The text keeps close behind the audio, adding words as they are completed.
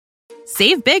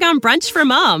Save big on brunch for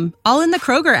mom, all in the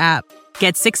Kroger app.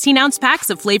 Get 16-ounce packs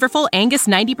of flavorful Angus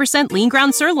 90% lean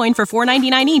ground sirloin for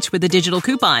 $4.99 each with a digital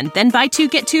coupon. Then buy 2,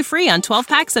 get 2 free on 12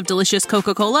 packs of delicious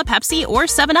Coca-Cola, Pepsi, or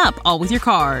 7-Up, all with your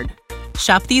card.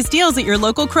 Shop these deals at your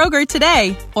local Kroger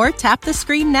today, or tap the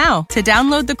screen now to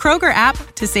download the Kroger app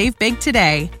to save big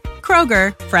today.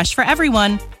 Kroger, fresh for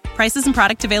everyone. Prices and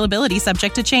product availability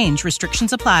subject to change.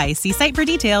 Restrictions apply. See site for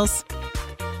details.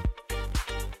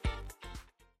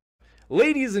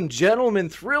 Ladies and gentlemen,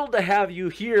 thrilled to have you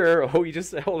here. Oh,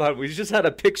 hold on. We just had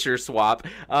a picture swap.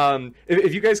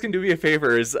 If you guys can do me a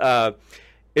favor,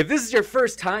 if this is your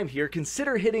first time here,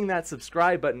 consider hitting that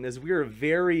subscribe button, as we are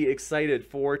very excited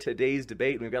for today's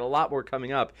debate. And we've got a lot more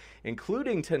coming up,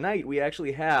 including tonight. We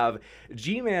actually have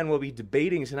G-Man will be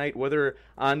debating tonight whether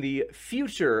on the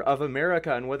future of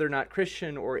America and whether or not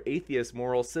Christian or atheist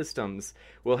moral systems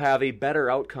will have a better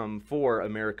outcome for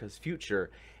America's future.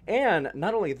 And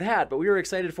not only that, but we are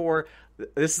excited for,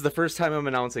 this is the first time I'm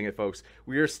announcing it, folks.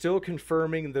 We are still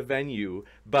confirming the venue,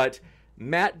 but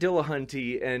Matt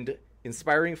Dillahunty and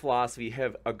Inspiring Philosophy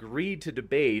have agreed to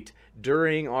debate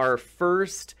during our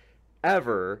first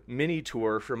ever mini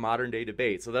tour for Modern Day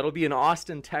Debate. So that'll be in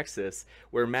Austin, Texas,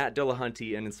 where Matt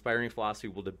Dillahunty and Inspiring Philosophy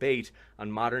will debate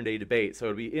on Modern Day Debate. So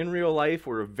it'll be in real life.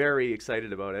 We're very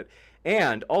excited about it.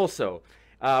 And also,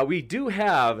 we do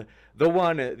have the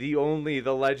one, the only,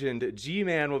 the legend,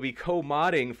 G-Man will be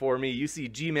co-modding for me. You see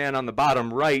G-Man on the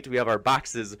bottom right. We have our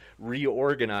boxes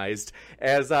reorganized,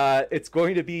 as it's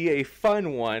going to be a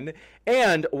fun one.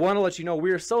 And want to let you know,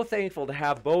 we are so thankful to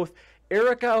have both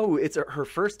Erica, who it's her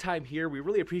first time here. We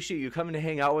really appreciate you coming to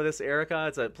hang out with us, Erica.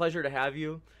 It's a pleasure to have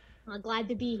you. I'm glad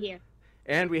to be here.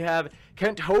 And we have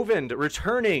Kent Hovind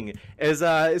returning, as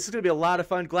this is going to be a lot of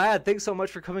fun. Glad. Thanks so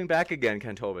much for coming back again,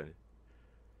 Kent Hovind.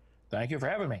 Thank you for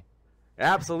having me.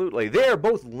 Absolutely. They're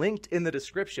both linked in the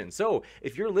description. So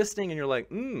if you're listening and you're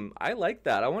like, I like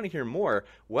that, I want to hear more,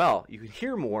 well, you can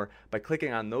hear more by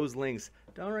clicking on those links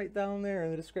right down there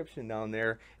in the description, down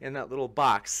there in that little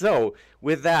box. So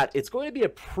with that, it's going to be a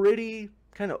pretty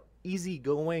kind of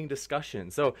easygoing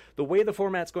discussion. So the way the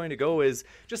format's going to go is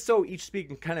just so each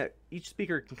speaker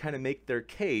can kind of make their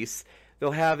case.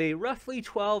 They'll have a roughly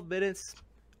 12 minutes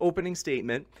opening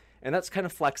statement, and that's kind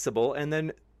of flexible, and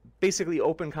then basically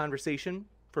open conversation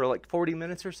for like 40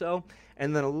 minutes or so,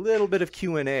 and then a little bit of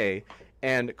Q&A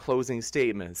and closing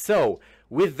statements. So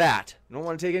with that, I don't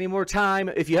want to take any more time.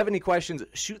 If you have any questions,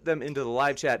 shoot them into the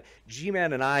live chat.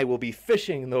 G-Man and I will be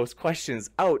fishing those questions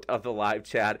out of the live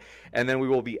chat, and then we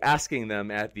will be asking them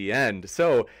at the end.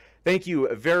 So thank you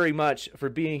very much for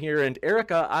being here. And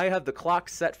Erica, I have the clock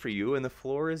set for you, and the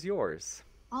floor is yours.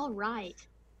 All right.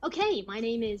 Okay, my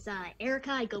name is Erica.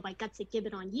 I go by Gutsit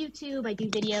Gibbon on YouTube. I do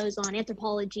videos on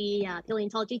anthropology,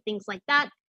 paleontology, things like that.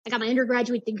 I got my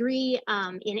undergraduate degree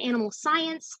in animal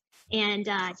science, and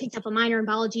I picked up a minor in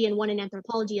biology and one in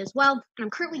anthropology as well. And I'm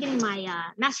currently getting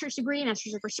my master's degree,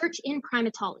 Master's of Research in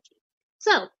primatology.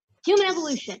 So, human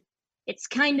evolution, it's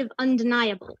kind of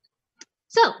undeniable.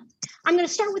 So, I'm going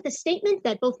to start with a statement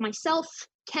that both myself,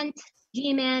 Kent,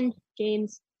 G-Man,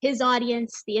 James, his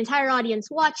audience, the entire audience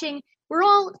watching, we're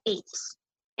all apes.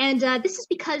 And this is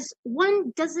because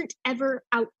one doesn't ever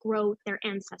outgrow their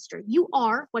ancestor. You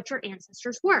are what your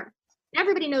ancestors were.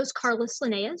 Everybody knows Carolus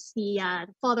Linnaeus, the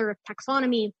father of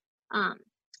taxonomy.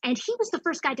 And he was the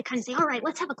first guy to kind of say, all right,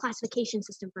 let's have a classification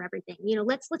system for everything. You know,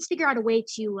 let's figure out a way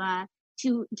to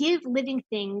give living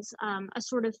things a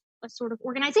sort of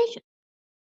organization.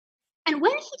 And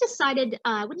when he decided,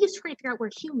 when he was trying to figure out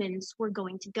where humans were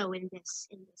going to go in this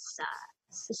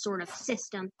sort of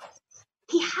system,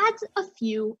 he had a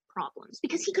few problems,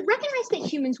 because he could recognize that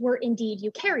humans were indeed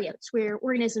eukaryotes, we're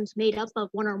organisms made up of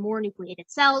one or more nucleated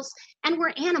cells, and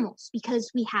we're animals because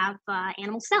we have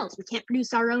animal cells. We can't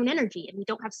produce our own energy, and we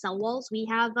don't have cell walls, we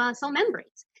have cell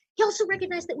membranes. He also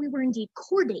recognized that we were indeed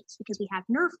chordates because we have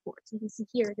nerve cords. You can see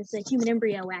here, this is a human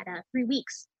embryo at 3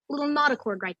 weeks, a little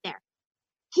notochord right there.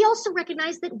 He also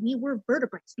recognized that we were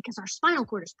vertebrates because our spinal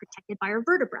cord is protected by our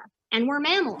vertebra. And we're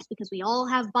mammals because we all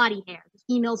have body hair. The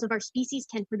females of our species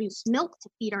can produce milk to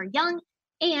feed our young,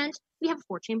 and we have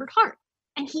a 4-chambered heart.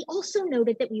 And he also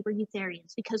noted that we were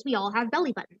eutherians because we all have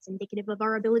belly buttons, indicative of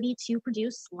our ability to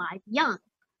produce live young.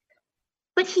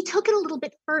 But he took it a little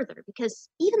bit further, because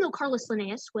even though Carolus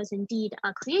Linnaeus was indeed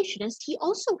a creationist, he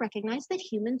also recognized that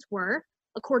humans were,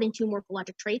 according to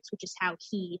morphologic traits, which is how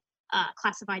he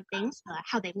classified things,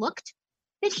 how they looked,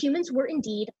 that humans were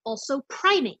indeed also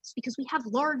primates, because we have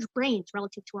large brains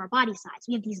relative to our body size.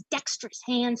 We have these dexterous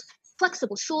hands,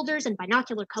 flexible shoulders, and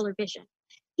binocular color vision.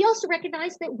 He He also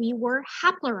recognized that we were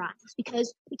haplorized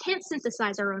because we can't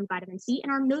synthesize our own vitamin C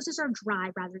and our noses are dry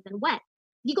rather than wet.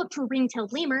 If you go up to a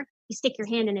ring-tailed lemur, you stick your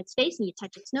hand in its face and you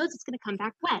touch its nose, it's going to come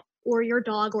back wet, or your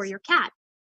dog or your cat.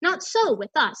 Not so with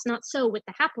us, not so with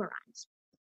the haplorhines.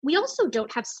 We also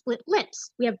don't have split lips.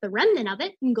 We have the remnant of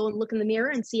it. You can go and look in the mirror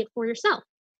and see it for yourself.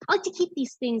 I like to keep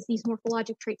these things, these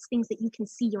morphologic traits, things that you can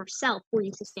see yourself were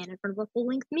you to stand in front of a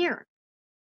full-length mirror.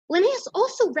 Linnaeus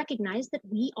also recognized that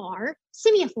we are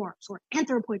simiiforms or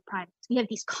anthropoid primates. We have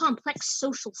these complex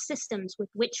social systems with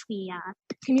which we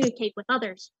communicate with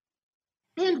others.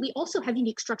 And we also have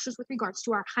unique structures with regards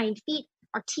to our hind feet,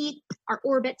 our teeth, our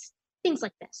orbits, things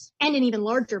like this, and an even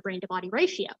larger brain-to-body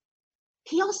ratio.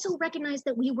 He also recognized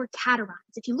that we were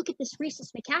catarrhines. If you look at this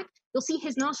rhesus macaque, you'll see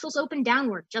his nostrils open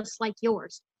downward, just like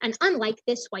yours, and unlike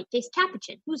this white-faced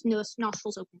capuchin, whose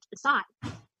nostrils open to the side.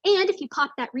 And if you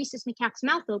pop that rhesus macaque's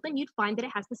mouth open, you'd find that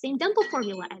it has the same dental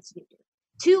formula as you do.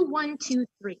 2, 1, 2,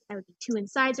 3. That would be 2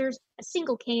 incisors, a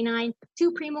single canine,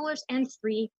 2 premolars, and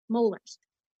 3 molars.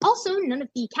 Also, none of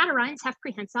the catarrhines have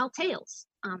prehensile tails.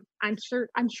 I'm sure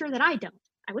that I don't.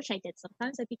 I wish I did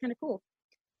sometimes. That'd be kind of cool.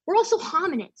 We're also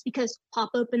hominids because pop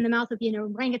open the mouth of an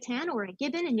orangutan or a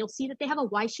gibbon and you'll see that they have a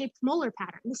Y-shaped molar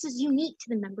pattern. This is unique to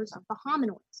the members of the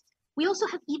hominoids. We also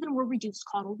have even more reduced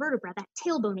caudal vertebra. That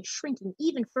tailbone is shrinking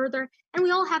even further, and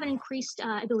we all have an increased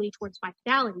ability towards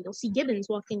bipedality. You'll see gibbons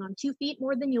walking on 2 feet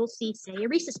more than you'll see, say, a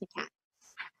rhesus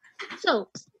macaque. So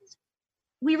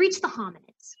we reach the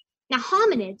hominids. Now,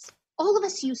 hominids, all of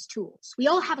us use tools. We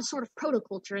all have a sort of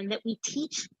protoculture in that we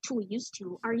teach tool use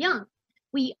to our young.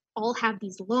 We all have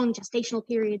these long gestational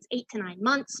periods, 8 to 9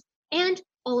 months, and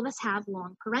all of us have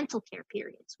long parental care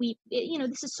periods.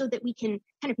 This is so that we can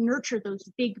kind of nurture those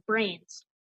big brains.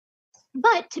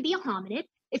 But to be a hominid,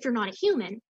 if you're not a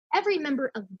human, every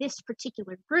member of this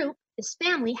particular group, this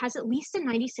family, has at least a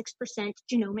 96%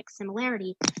 genomic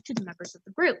similarity to the members of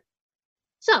the group.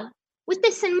 So with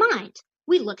this in mind,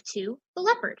 we look to the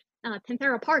leopard,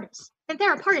 Panthera pardus.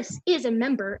 Panthera pardus is a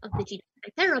member of the genus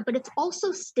Panthera, but it's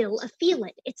also still a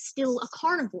felid. It's still a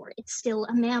carnivore. It's still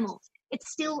a mammal.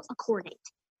 It's still a chordate.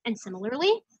 And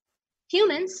similarly,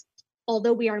 humans,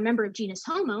 although we are a member of genus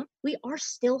Homo, we are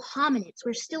still hominids.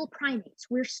 We're still primates.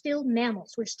 We're still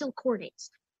mammals. We're still chordates.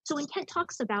 So when Kent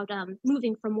talks about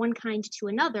moving from one kind to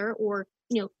another, or,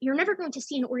 you're never going to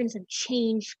see an organism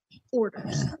change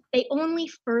orders. They only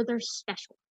further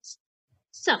specialize.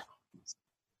 So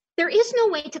there is no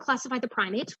way to classify the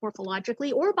primates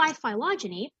morphologically or by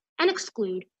phylogeny and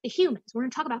exclude the humans. We're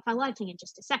going to talk about phylogeny in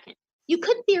just a second. You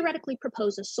could theoretically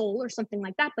propose a soul or something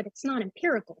like that, but it's not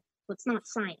empirical, so it's not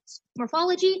science.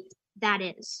 Morphology, that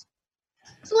is.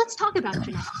 So let's talk about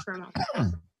genetics for a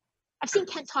moment. I've seen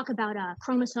Kent talk about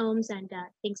chromosomes and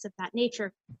things of that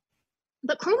nature.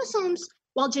 But chromosomes,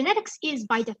 while genetics is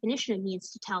by definition a means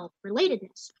to tell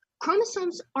relatedness,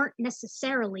 chromosomes aren't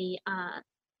necessarily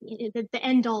the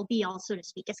end-all be-all, so to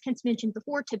speak. As Kent's mentioned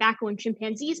before, tobacco and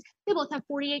chimpanzees, they both have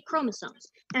 48 chromosomes.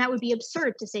 And that would be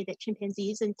absurd to say that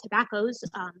chimpanzees and tobacco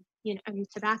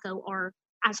are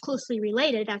as closely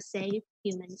related as, say,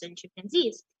 humans and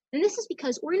chimpanzees. And this is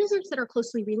because organisms that are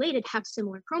closely related have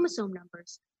similar chromosome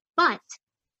numbers, but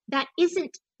that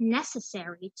isn't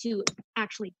necessary to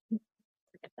actually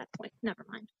forget that point. Never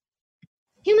mind.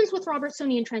 Humans with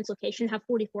Robertsonian translocation have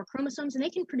 44 chromosomes, and they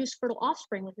can produce fertile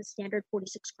offspring with a standard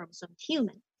 46 chromosome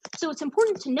human. So it's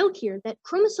important to note here that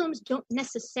chromosomes don't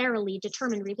necessarily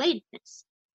determine relatedness.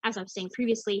 As I was saying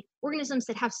previously, organisms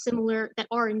that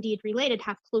are indeed related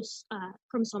have close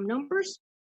chromosome numbers,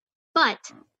 but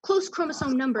close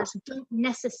chromosome numbers don't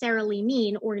necessarily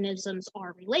mean organisms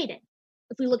are related.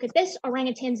 If we look at this,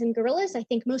 orangutans and gorillas, I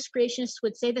think most creationists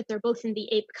would say that they're both in the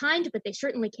ape kind, but they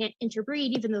certainly can't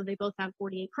interbreed, even though they both have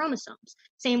 48 chromosomes.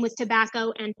 Same with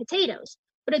tobacco and potatoes.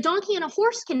 But a donkey and a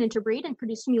horse can interbreed and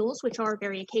produce mules, which are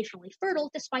very occasionally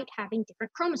fertile, despite having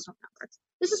different chromosome numbers.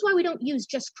 This is why we don't use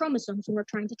just chromosomes when we're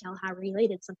trying to tell how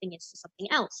related something is to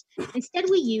something else. Instead,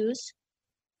 we use,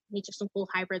 these are some cool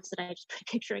hybrids that I just put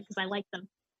a picture of because I like them.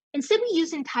 Instead, we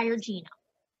use entire genome.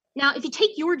 Now, if you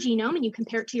take your genome and you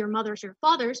compare it to your mother's or your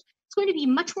father's, it's going to be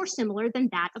much more similar than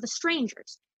that of a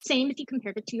stranger's. Same if you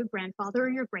compared it to your grandfather or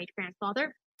your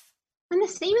great-grandfather. And the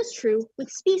same is true with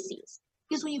species,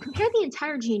 because when you compare the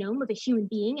entire genome of a human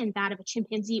being and that of a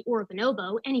chimpanzee or a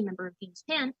bonobo, any member of genus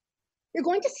Pan, you're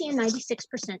going to see a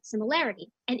 96% similarity.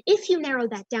 And if you narrow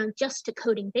that down just to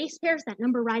coding base pairs, that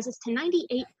number rises to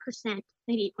 98%,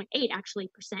 98.8 actually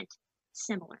percent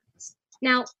similar.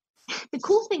 Now, the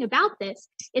cool thing about this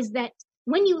is that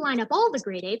when you line up all the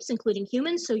great apes, including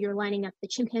humans, so you're lining up the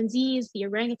chimpanzees, the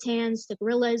orangutans, the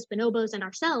gorillas, bonobos, and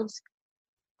ourselves,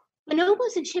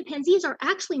 Bonobos and chimpanzees are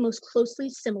actually most closely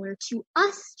similar to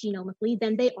us genomically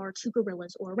than they are to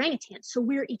gorillas or orangutans. So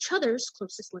we're each other's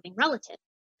closest living relative.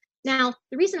 Now,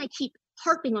 the reason I keep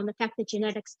harping on the fact that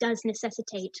genetics does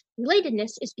necessitate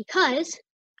relatedness is because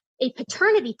a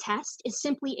paternity test is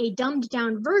simply a dumbed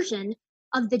down version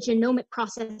of the genomic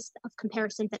process of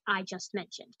comparison that I just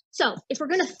mentioned. So if we're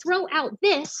going to throw out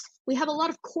this, we have a lot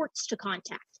of courts to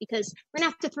contact because we're going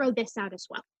to have to throw this out as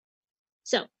well.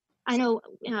 So I know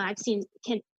I've seen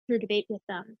Kent hear debate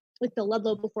with Bill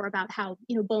Ludlow before about how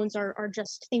bones are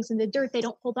just things in the dirt. They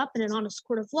don't hold up in an honest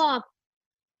court of law.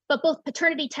 But both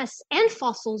paternity tests and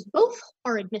fossils both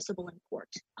are admissible in court.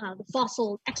 The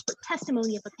fossil expert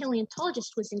testimony of a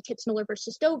paleontologist was in Kitzmiller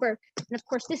versus Dover. And of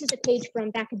course, this is a page from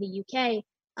back in the UK,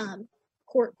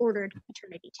 court-ordered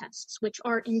paternity tests, which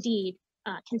are indeed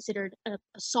considered a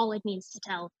solid means to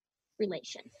tell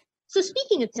relation. So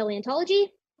speaking of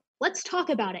paleontology, let's talk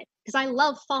about it, because I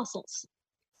love fossils.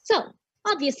 So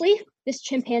obviously, this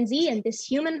chimpanzee and this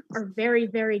human are very,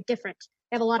 very different.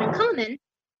 They have a lot in common,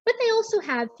 but they also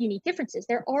have unique differences.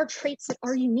 There are traits that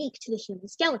are unique to the human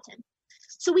skeleton.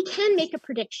 So we can make a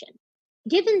prediction.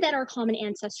 Given that our common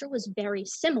ancestor was very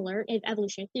similar,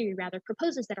 evolutionary theory rather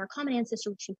proposes that our common ancestor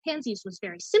with chimpanzees was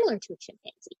very similar to a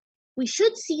chimpanzee, we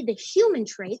should see the human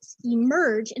traits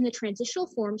emerge in the transitional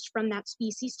forms from that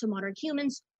species to modern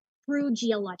humans through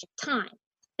geologic time.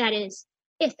 That is,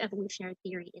 if evolutionary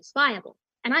theory is viable.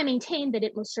 And I maintain that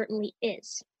it most certainly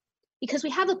is, because we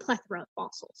have a plethora of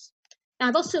fossils. Now,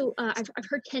 I've also I've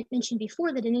heard Kent mention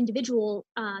before that an individual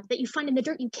that you find in the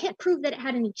dirt, you can't prove that it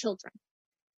had any children.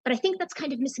 But I think that's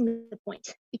kind of missing the point,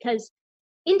 because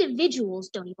individuals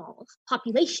don't evolve,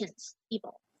 populations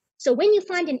evolve. So when you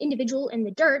find an individual in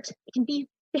the dirt, it can be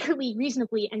fairly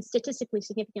reasonably and statistically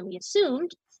significantly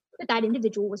assumed that that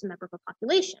individual was a member of a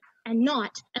population and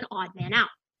not an odd man out.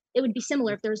 It would be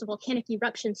similar if there was a volcanic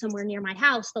eruption somewhere near my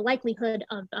house. The likelihood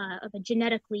of a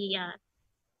genetically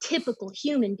typical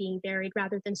human being buried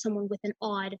rather than someone with an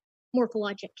odd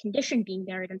morphologic condition being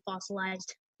buried and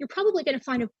fossilized, you're probably going to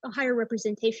find a higher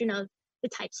representation of the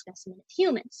type specimen of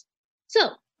humans.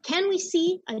 So can we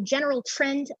see a general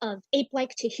trend of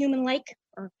ape-like to human-like,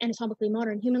 or anatomically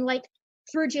modern human-like,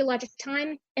 through geologic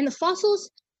time? In the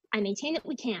fossils, I maintain that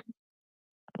we can.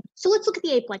 So let's look at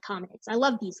the ape-like hominids. I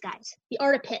love these guys. The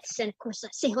Artipiths and, of course,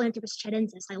 Sahelanthropus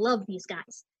tchadensis. I love these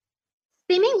guys.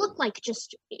 They may look like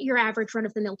just your average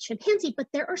run-of-the-mill chimpanzee, but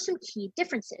there are some key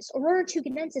differences. Aurora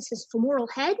tugenensis' femoral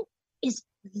head is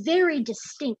very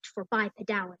distinct for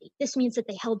bipedality. This means that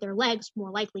they held their legs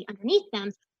more likely underneath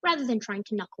them rather than trying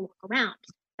to knuckle walk around.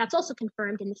 That's also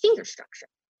confirmed in the finger structure.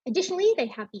 Additionally, they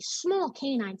have these small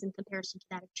canines in comparison to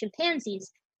that of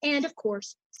chimpanzees, and of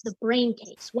course, the brain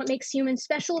case. What makes humans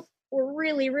special? We're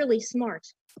really, really smart.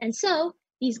 And so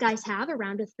these guys have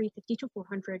around a 350 to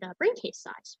 400 brain case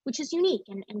size, which is unique.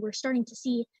 And we're starting to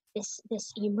see this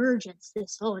emergence,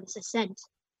 this ascent.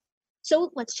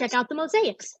 So let's check out the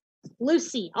mosaics.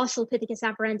 Lucy, Australopithecus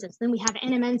afarensis. Then we have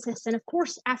Anamensis, and of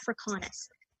course, Africanus.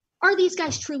 Are these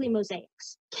guys truly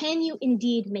mosaics? Can you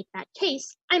indeed make that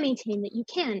case? I maintain that you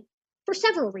can, for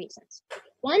several reasons.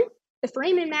 One, the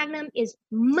foramen magnum is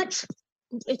much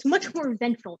more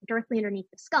ventral, directly underneath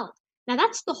the skull. Now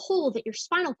that's the hole that your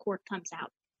spinal cord comes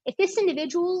out. If this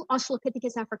individual,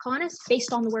 Australopithecus africanus,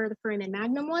 based on where the foramen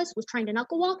magnum was trying to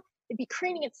knuckle walk, it'd be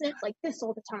craning its neck like this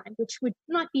all the time, which would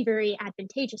not be very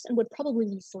advantageous and would probably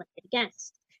be selected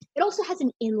against. It also has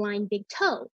an inline big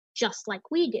toe, just like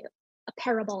we do. A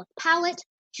parabolic palate,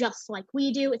 just like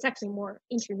we do. It's actually more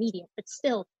intermediate, but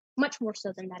still much more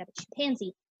so than that of a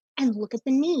chimpanzee. And look at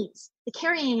the knees. The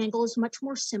carrying angle is much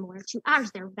more similar to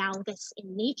ours. They're valgus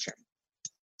in nature,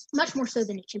 much more so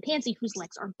than a chimpanzee whose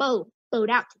legs are bowed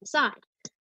out to the side.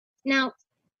 Now,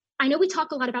 I know we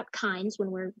talk a lot about kinds when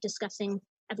we're discussing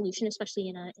evolution, especially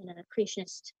in a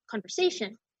creationist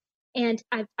conversation. And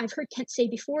I've heard Kent say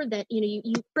before that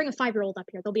you bring a 5-year-old up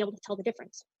here, they'll be able to tell the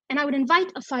difference. And I would invite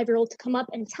a 5-year-old to come up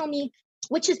and tell me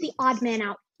which is the odd man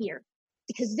out here,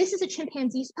 because this is a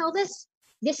chimpanzee's pelvis.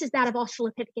 This is that of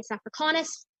Australopithecus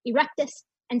africanus, erectus,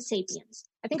 and sapiens.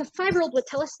 I think a 5-year-old would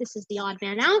tell us this is the odd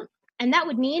man out, and that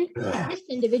would mean this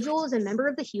individual is a member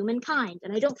of the humankind.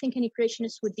 And I don't think any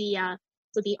creationists would be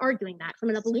arguing that. From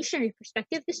an evolutionary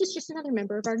perspective, this is just another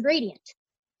member of our gradient.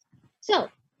 So,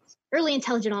 early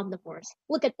intelligent omnivores.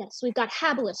 Look at this. We've got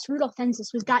habilis,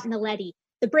 rudolfensis, we've got naledi.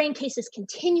 The brain case is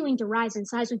continuing to rise in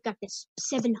size. We've got this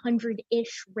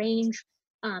 700-ish range,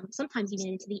 sometimes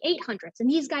even into the 800s. And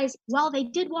these guys, while they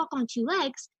did walk on 2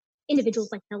 legs, individuals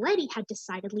like naledi had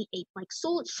decidedly ape-like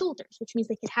shoulders, which means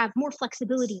they could have more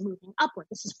flexibility moving upward.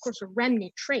 This is, of course, a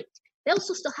remnant trait. they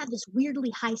also still have this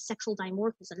weirdly high sexual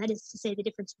dimorphism. That is to say, the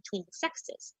difference between the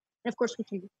sexes. And of course, we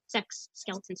can sex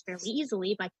skeletons fairly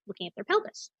easily by looking at their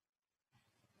pelvis.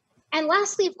 And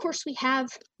lastly, of course, we have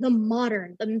the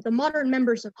modern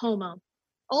members of Homo.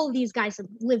 All of these guys have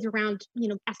lived around,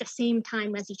 at the same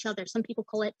time as each other. Some people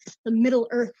call it the Middle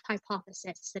Earth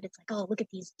hypothesis, that it's like, oh, look at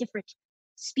these different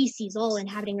species all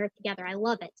inhabiting Earth together. I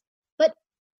love it. But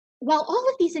while all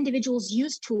of these individuals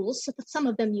used tools, so some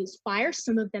of them used fire,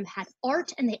 some of them had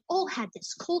art, and they all had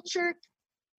this culture,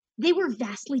 they were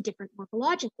vastly different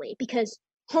morphologically, because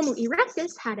Homo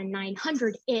erectus had a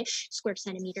 900-ish square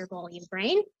centimeter volume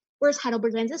brain, whereas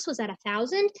Heidelbergensis was at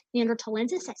 1,000,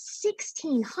 Neanderthalensis at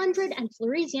 1,600, and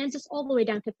Floresiensis all the way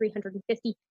down to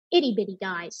 350 itty-bitty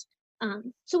guys.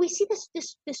 So we see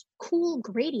this cool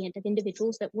gradient of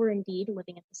individuals that were indeed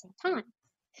living at the same time.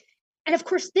 And of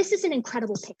course, this is an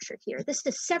incredible picture here. This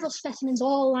is several specimens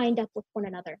all lined up with one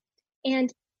another.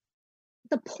 And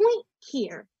the point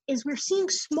here is we're seeing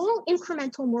small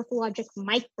incremental morphologic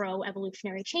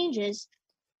microevolutionary changes,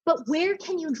 but where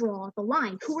can you draw the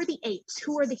line? Who are the apes?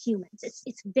 Who are the humans?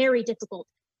 It's very difficult.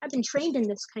 I've been trained in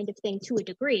this kind of thing to a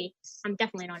degree. I'm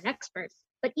definitely not an expert,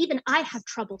 but even I have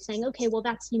trouble saying, okay, well,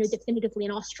 that's definitively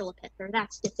an Australopith, or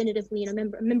that's definitively a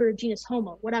member of genus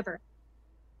Homo, whatever.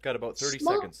 Got about 30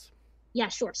 seconds. Yeah,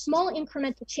 sure. Small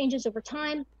incremental changes over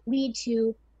time lead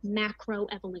to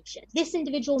macroevolution. This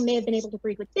individual may have been able to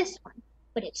breed with this one,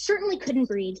 but it certainly couldn't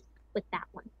breed with that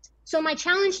one. So my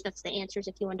challenge, that's the answers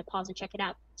if you want to pause and check it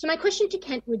out. So my question to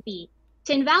Kent would be,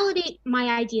 to invalidate my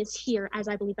ideas here, as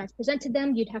I believe I've presented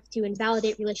them, you'd have to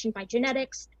invalidate relation by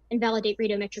genetics, invalidate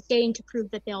radiometric dating to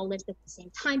prove that they all lived at the same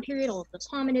time period, all of those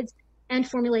hominids, and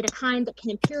formulate a kind that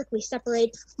can empirically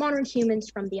separate modern humans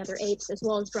from the other apes, as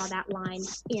well as draw that line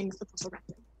in the fossil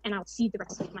record. And I'll cede the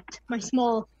rest of my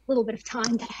small little bit of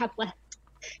time that I have left.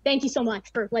 Thank you so much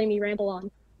for letting me ramble on.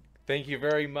 Thank you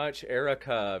very much,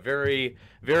 Erica. Very,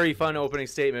 very fun opening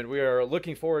statement. We are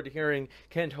looking forward to hearing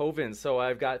Kent Hovind. So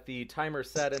I've got the timer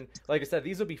set, and like I said,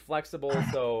 these will be flexible.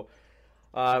 So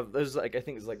there's I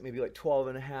think it's maybe 12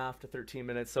 and a half to 13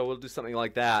 minutes. So we'll do something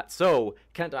like that. So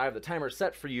Kent, I have the timer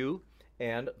set for you,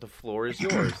 and the floor is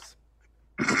yours.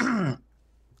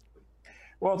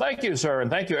 Well, thank you, sir, and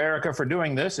thank you, Erica, for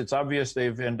doing this. It's obvious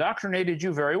they've indoctrinated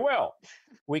you very well.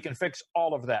 We can fix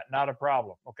all of that, not a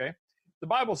problem, okay? The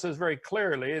Bible says very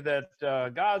clearly that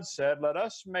God said, let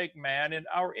us make man in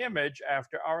our image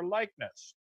after our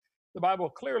likeness. The Bible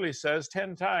clearly says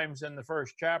 10 times in the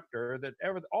first chapter that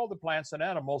all the plants and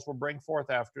animals will bring forth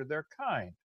after their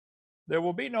kind. There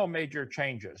will be no major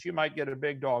changes. You might get a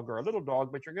big dog or a little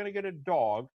dog, but you're going to get a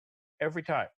dog every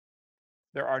time.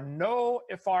 There are no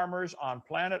farmers on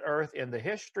planet Earth in the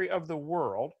history of the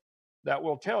world that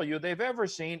will tell you they've ever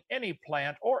seen any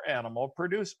plant or animal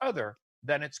produce other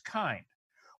than its kind,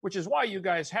 which is why you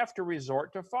guys have to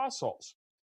resort to fossils.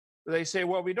 They say,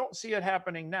 well, we don't see it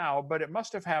happening now, but it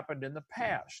must have happened in the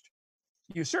past.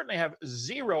 You certainly have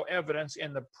zero evidence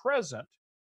in the present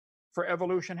for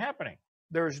evolution happening.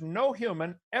 There's no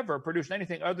human ever produced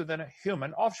anything other than a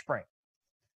human offspring.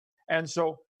 And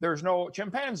so there's no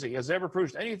chimpanzee has ever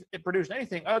produced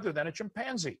anything other than a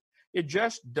chimpanzee. It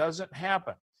just doesn't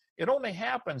happen. It only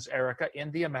happens, Erica,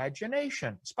 in the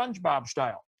imagination, SpongeBob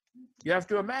style. You have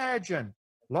to imagine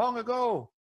long ago.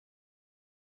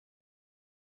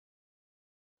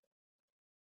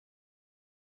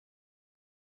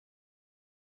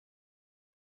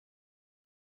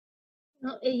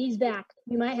 Oh, he's back.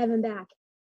 We might have him back.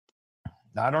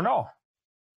 I don't know.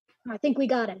 I think we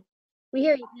got him. We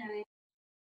hear you.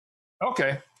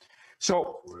 Okay.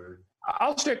 So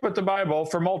I'll stick with the Bible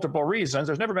for multiple reasons.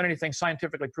 There's never been anything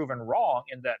scientifically proven wrong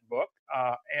in that book,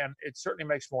 and it certainly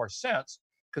makes more sense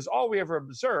because all we ever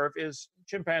observe is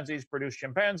chimpanzees produce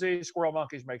chimpanzees, squirrel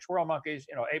monkeys make squirrel monkeys,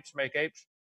 apes make apes.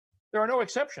 There are no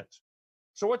exceptions.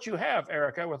 So what you have,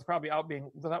 Erica,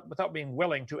 without being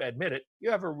willing to admit it,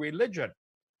 you have a religion.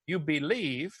 You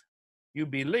believe,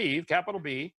 capital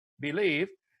B, believe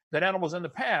that animals in the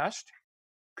past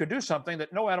could do something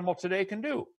that no animal today can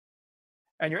do.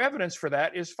 And your evidence for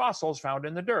that is fossils found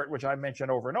in the dirt, which I mentioned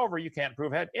over and over. You can't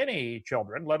prove had any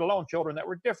children, let alone children that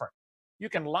were different. You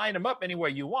can line them up any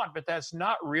way you want, but that's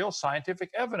not real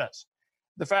scientific evidence.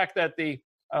 The fact that the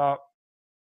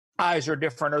eyes are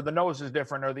different, or the nose is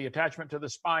different, or the attachment to the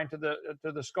spine, to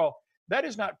the skull, that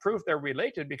is not proof they're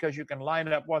related, because you can line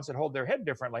up ones that hold their head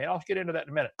differently. And I'll get into that in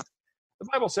a minute. The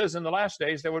Bible says in the last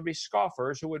days there would be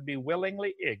scoffers who would be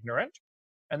willingly ignorant,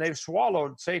 and they've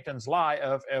swallowed Satan's lie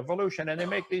of evolution, and they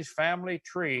make these family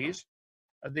trees,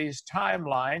 these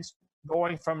timelines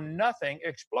going from nothing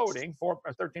exploding for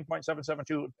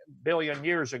 13.772 billion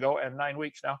years ago and 9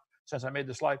 weeks now since I made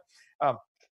the slide. Um,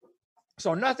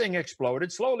 so nothing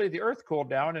exploded. Slowly, the Earth cooled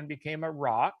down and became a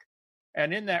rock.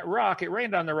 And in that rock, it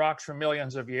rained on the rocks for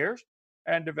millions of years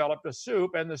and developed a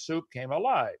soup, and the soup came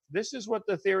alive. This is what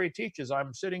the theory teaches.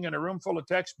 I'm sitting in a room full of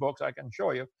textbooks. I can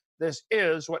show you. This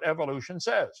is what evolution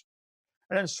says.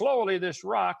 And then slowly, this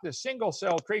rock, this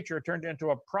single-celled creature, turned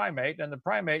into a primate, and the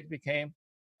primate became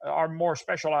our more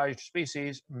specialized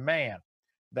species, man.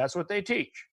 That's what they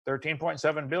teach.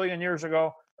 13.7 billion years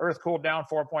ago, Earth cooled down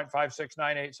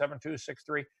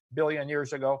 4.56987263 billion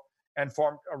years ago and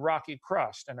formed a rocky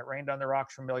crust, and it rained on the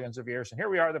rocks for millions of years. And here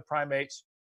we are, the primates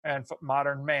and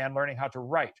modern man, learning how to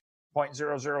write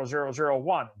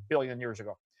 0.00001 billion years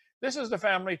ago. This is the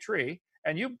family tree,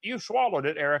 and you swallowed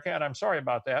it, Erica, and I'm sorry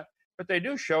about that, but they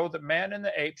do show that man and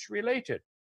the apes related.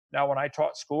 Now, when I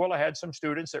taught school, I had some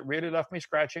students that really left me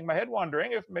scratching my head,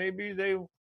 wondering if maybe they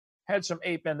had some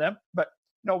ape in them, but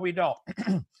no, we don't.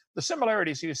 The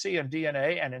similarities you see in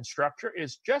DNA and in structure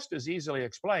is just as easily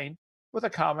explained with a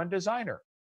common designer.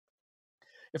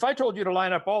 If I told you to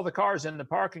line up all the cars in the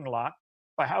parking lot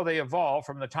by how they evolve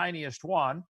from the tiniest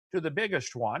one to the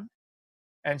biggest one,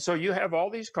 and so you have all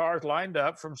these cars lined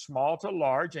up from small to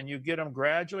large, and you get them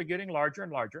gradually getting larger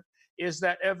and larger, is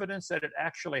that evidence that it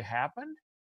actually happened?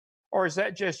 Or is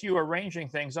that just you arranging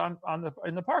things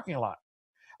in the parking lot?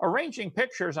 Arranging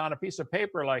pictures on a piece of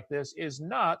paper like this is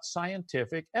not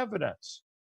scientific evidence.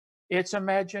 It's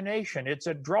imagination. It's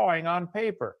a drawing on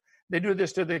paper. They do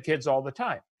this to the kids all the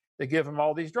time. They give them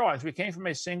all these drawings. We came from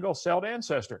a single-celled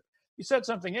ancestor. You said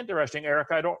something interesting, Eric.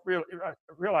 I don't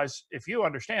realize if you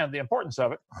understand the importance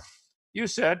of it. You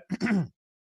said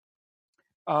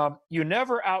you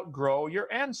never outgrow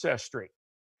your ancestry.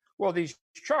 Well, these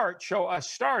charts show us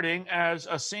starting as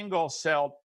a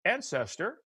single-celled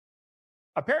ancestor.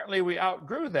 Apparently, we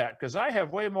outgrew that because I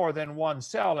have way more than one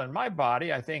cell in my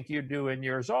body. I think you do in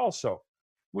yours also.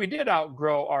 We did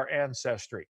outgrow our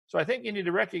ancestry. So I think you need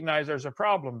to recognize there's a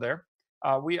problem there.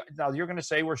 Now, you're going to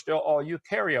say we're still all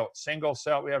eukaryotes, single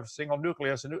cell. We have a single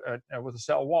nucleus with a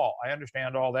cell wall. I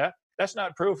understand all that. That's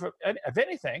not proof of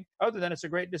anything other than it's a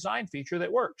great design feature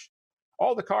that works.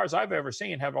 All the cars I've ever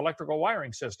seen have electrical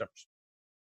wiring systems.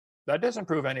 That doesn't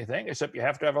prove anything, except you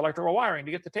have to have electrical wiring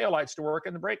to get the taillights to work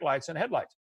and the brake lights and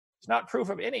headlights. It's not proof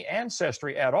of any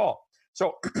ancestry at all.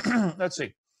 So let's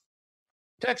see.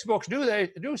 Textbooks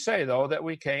do say, though, that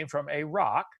we came from a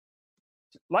rock.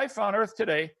 Life on Earth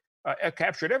today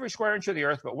captured every square inch of the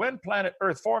Earth, but when planet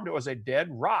Earth formed, it was a dead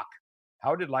rock.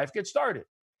 How did life get started?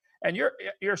 And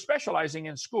you're specializing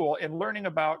in school in learning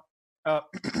about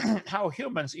how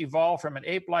humans evolved from an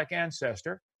ape-like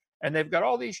ancestor. And they've got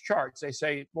all these charts. They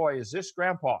say, boy, is this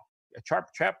grandpa? A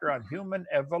chapter on human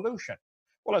evolution.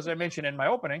 Well, as I mentioned in my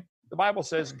opening, the Bible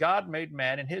says God made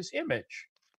man in his image.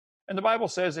 And the Bible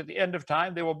says at the end of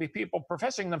time, there will be people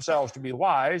professing themselves to be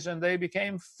wise, and they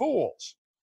became fools.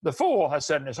 The fool has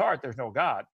said in his heart, there's no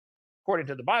God. According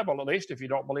to the Bible, at least, if you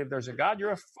don't believe there's a God,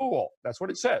 you're a fool. That's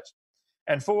what it says.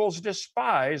 And fools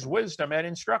despise wisdom and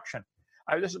instruction.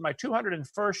 This is my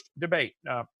 201st debate,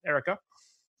 Erica.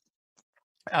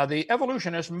 The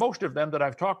evolutionists, most of them that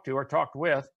I've talked to or talked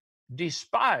with,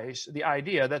 despise the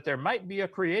idea that there might be a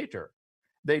creator.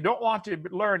 They don't want to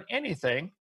learn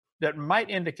anything that might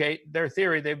indicate their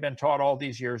theory they've been taught all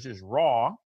these years is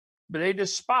wrong, but they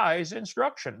despise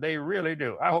instruction. They really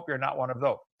do. I hope you're not one of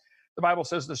those. The Bible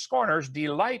says the scorners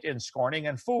delight in scorning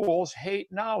and fools hate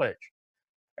knowledge.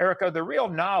 Erica, the real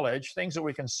knowledge, things that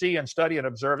we can see and study and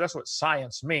observe, that's what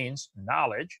science means,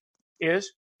 knowledge,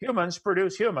 is humans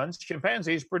produce humans,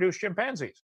 chimpanzees produce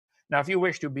chimpanzees. Now, if you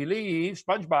wish to believe,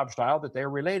 SpongeBob style, that they're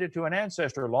related to an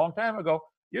ancestor a long time ago,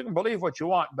 you can believe what you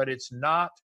want, but it's not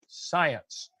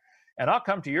science. And I'll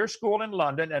come to your school in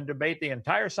London and debate the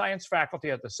entire science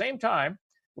faculty at the same time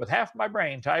with half my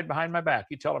brain tied behind my back.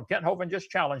 You tell them Kent Hovind just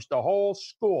challenged the whole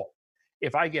school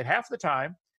if I get half the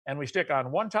time and we stick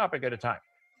on one topic at a time.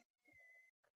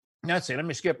 Let's see, let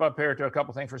me skip up here to a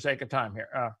couple things for sake of time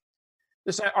here.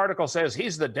 This article says,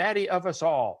 he's the daddy of us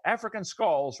all. African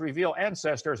skulls reveal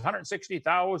ancestors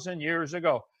 160,000 years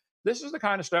ago. This is the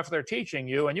kind of stuff they're teaching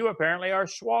you, and you apparently are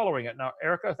swallowing it. Now,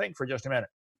 Erica, think for just a minute.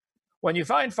 When you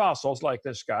find fossils like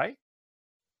this guy,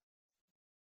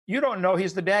 you don't know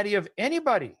he's the daddy of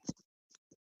anybody.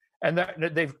 And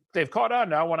they've caught on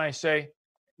now when I say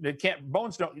they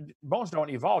bones don't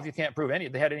evolve. You can't prove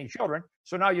they had any children.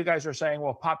 So now you guys are saying,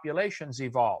 well, populations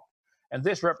evolved, and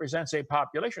this represents a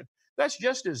population. That's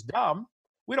just as dumb.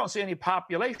 We don't see any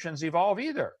populations evolve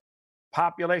either.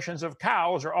 Populations of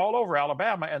cows are all over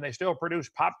Alabama, and they still produce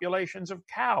populations of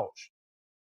cows.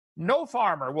 No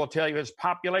farmer will tell you his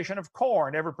population of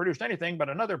corn ever produced anything but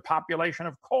another population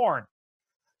of corn.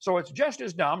 So it's just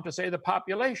as dumb to say the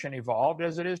population evolved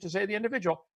as it is to say the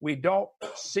individual. We don't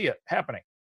see it happening.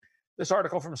 This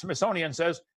article from Smithsonian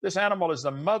says this animal is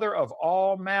the mother of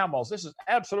all mammals. This is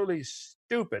absolutely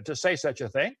stupid to say such a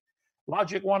thing.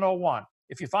 Logic 101.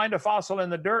 If you find a fossil in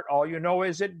the dirt, all you know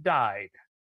is it died.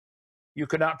 You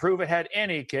could not prove it had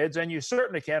any kids, and you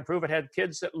certainly can't prove it had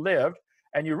kids that lived,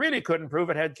 and you really couldn't prove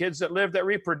it had kids that lived that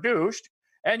reproduced,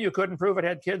 and you couldn't prove it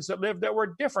had kids that lived that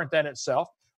were different than itself.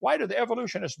 Why do the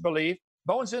evolutionists believe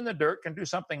bones in the dirt can do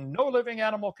something no living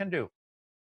animal can do?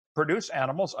 Produce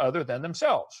animals other than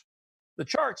themselves. The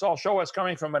charts all show us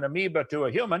coming from an amoeba to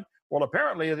a human. Well,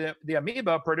 apparently the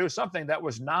amoeba produced something that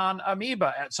was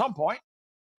non-amoeba at some point,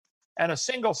 and a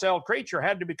single-celled creature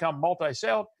had to become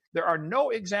multi-celled. There are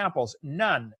no examples,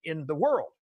 none in the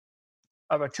world,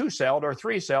 of a two-celled or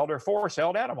three-celled or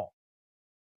four-celled animal.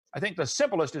 I think the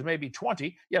simplest is maybe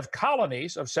 20. You have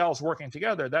colonies of cells working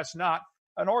together. That's not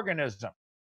an organism.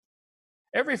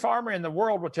 Every farmer in the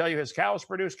world will tell you his cows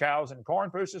produce cows and corn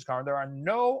produces corn. There are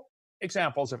no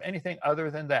examples of anything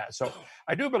other than that. So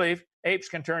I do believe apes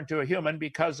can turn to a human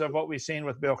because of what we've seen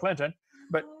with Bill Clinton,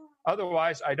 but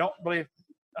otherwise I don't believe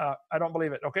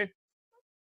it. Okay.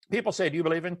 People say, do you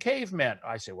believe in cavemen?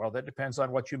 I say, well, that depends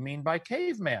on what you mean by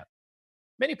cavemen.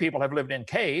 Many people have lived in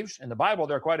caves. In the Bible,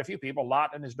 there are quite a few people.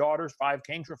 Lot and his daughters, 5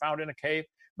 kings were found in a cave.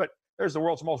 But there's the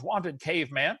world's most wanted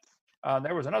caveman.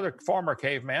 There was another former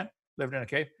caveman, lived in a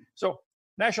cave. So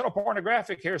National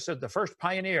Pornographic here said the first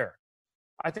pioneer.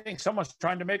 I think someone's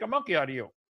trying to make a monkey out of you,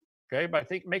 okay, by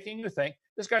making you think.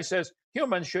 This guy says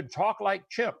humans should talk like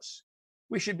chimps.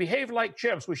 We should behave like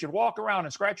chimps. We should walk around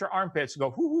and scratch our armpits and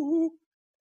go, hoo, hoo, hoo.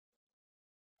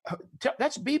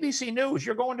 That's BBC News.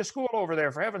 You're going to school over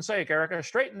there, for heaven's sake, Erica.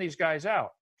 Straighten these guys out.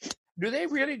 Do they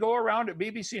really go around at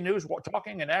BBC News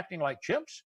talking and acting like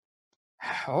chimps?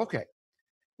 Okay.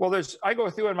 Well, I go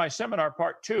through in my seminar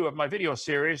part 2 of my video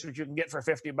series, which you can get for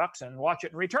 $50 and watch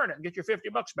it and return it and get your $50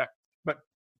 back. But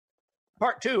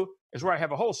part 2 is where I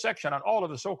have a whole section on all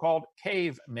of the so-called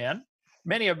cavemen.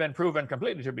 Many have been proven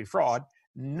completely to be fraud.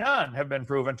 None have been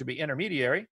proven to be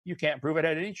intermediary. You can't prove it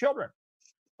had any children.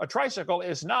 A tricycle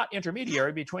is not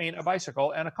intermediary between a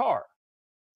bicycle and a car.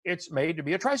 It's made to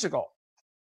be a tricycle.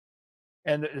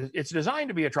 And it's designed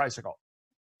to be a tricycle.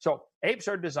 So apes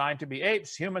are designed to be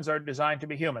apes. Humans are designed to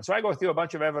be humans. So I go through a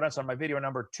bunch of evidence on my video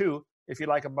number 2, if you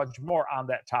like a bunch more on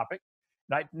that topic.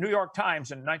 New York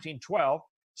Times in 1912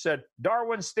 said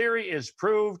Darwin's theory is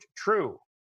proved true.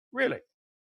 Really?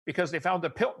 Because they found the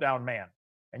Piltdown man.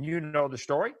 And you know the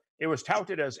story. It was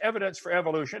touted as evidence for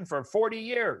evolution for 40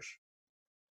 years.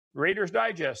 Reader's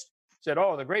Digest said,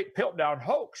 oh, the great Piltdown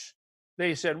hoax.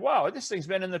 They said, wow, this thing's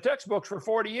been in the textbooks for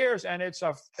 40 years and it's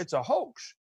a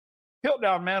hoax.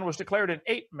 Piltdown man was declared an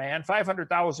ape man,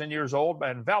 500,000 years old,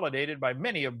 and validated by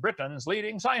many of Britain's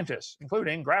leading scientists,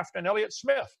 including Grafton Elliott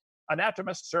Smith,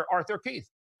 anatomist Sir Arthur Keith,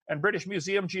 and British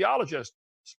Museum geologist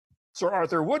Sir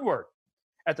Arthur Woodward.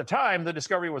 At the time the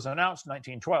discovery was announced in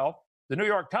 1912, the New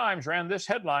York Times ran this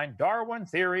headline, Darwin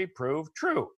theory proved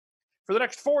true. For the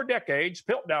next 4 decades,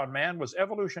 Piltdown man was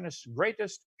evolutionists'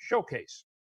 greatest showcase,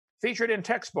 featured in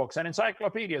textbooks and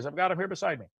encyclopedias. I've got them here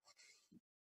beside me.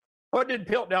 What did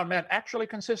Piltdown man actually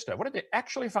consist of? What did they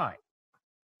actually find?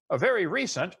 A very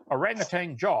recent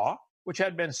orangutan jaw, which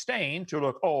had been stained to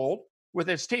look old, with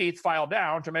its teeth filed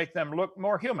down to make them look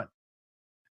more human,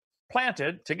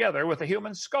 planted together with a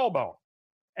human skull bone,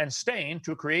 and stained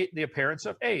to create the appearance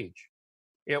of age.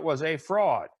 It was a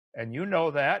fraud, and you know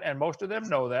that, and most of them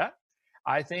know that.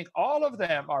 I think all of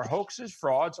them are hoaxes,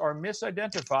 frauds, or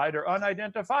misidentified or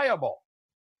unidentifiable.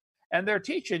 And they're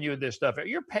teaching you this stuff.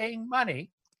 You're paying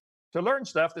money to learn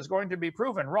stuff that's going to be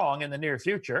proven wrong in the near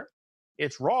future.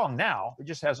 It's wrong now. It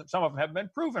just hasn't, some of them haven't been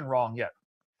proven wrong yet.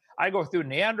 I go through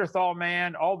Neanderthal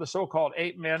man, all the so-called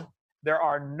ape men. There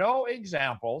are no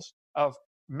examples of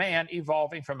man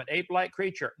evolving from an ape-like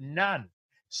creature. None.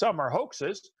 Some are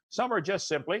hoaxes. Some are just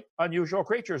simply unusual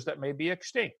creatures that may be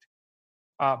extinct.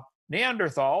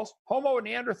 Neanderthals, Homo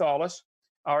neanderthalis,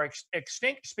 are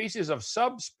extinct species of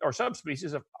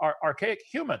subspecies of archaic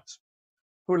humans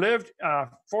who lived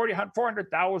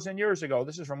 400,000 years ago.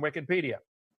 This is from Wikipedia.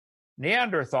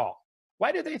 Neanderthal.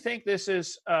 Why do they think this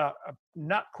is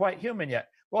not quite human yet?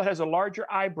 Well, it has a larger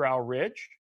eyebrow ridge.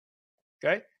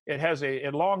 Okay, it has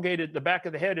the back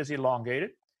of the head is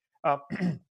elongated. Now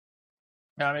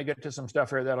let me get to some stuff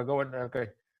here that'll go in. Okay,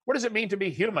 what does it mean to be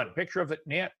human? Picture of the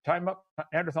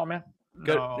Neanderthal man.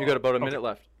 Good. No. You got about a minute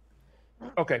left.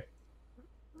 Okay.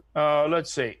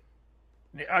 Let's see.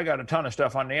 I got a ton of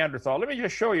stuff on Neanderthal. Let me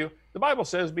just show you. The Bible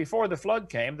says before the flood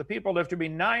came, the people lived to be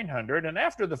 900, and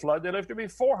after the flood, they lived to be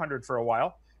 400 for a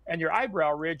while. and your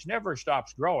eyebrow ridge never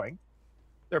stops growing.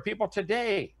 There are people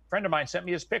today, a friend of mine sent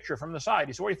me his picture from the side.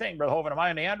 He said, what do you think, Brother Hovind? Am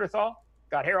I a Neanderthal?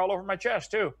 Got hair all over my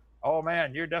chest, too. Oh,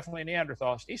 man, you're definitely a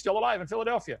Neanderthal. He's still alive in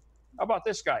Philadelphia. How about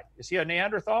this guy? Is he a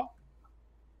Neanderthal?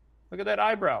 Look at that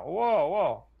eyebrow. Whoa,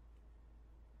 whoa.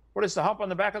 What is the hump on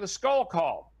the back of the skull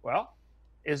called? Well,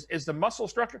 is the muscle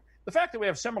structure, the fact that we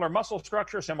have similar muscle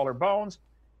structure, similar bones,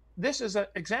 this is an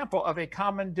example of a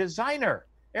common designer.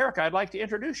 Erica, I'd like to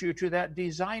introduce you to that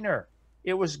designer.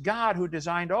 It was God who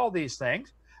designed all these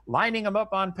things. Lining them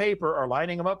up on paper or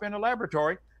lining them up in a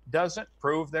laboratory doesn't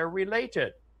prove they're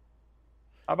related.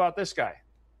 How about this guy?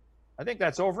 I think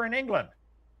that's over in England.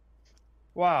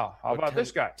 Wow. How about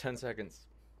this guy? 10 seconds.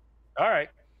 All right.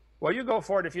 Well, you go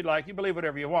for it if you'd like. You believe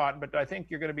whatever you want, but I think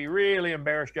you're going to be really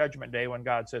embarrassed Judgment Day when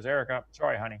God says, Erica,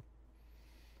 sorry, honey,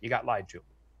 you got lied to.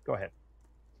 Go ahead.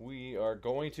 We are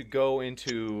going to go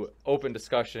into open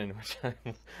discussion, which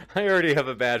I already have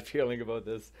a bad feeling about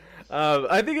this.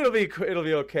 I think it'll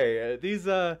be okay. These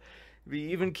be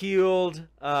even keeled.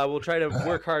 We'll try to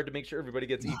work hard to make sure everybody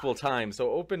gets equal time. So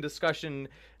open discussion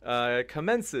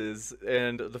commences,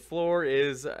 and the floor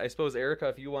is, I suppose, Erica,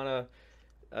 if you want to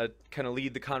kind of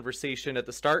lead the conversation at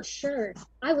the start. Sure,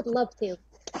 I would love to.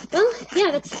 Well,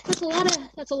 yeah, that's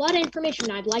a lot of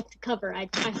information I'd like to cover. I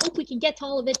hope we can get to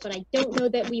all of it, but I don't know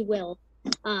that we will.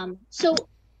 So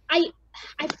I've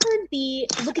heard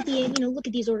look at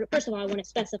these orders. First of all, I want to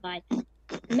specify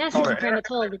Masters in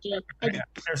Primatology.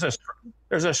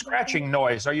 There's a scratching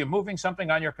noise. Are you moving something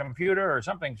on your computer or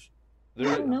something?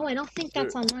 No, I don't think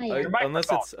that's on my end.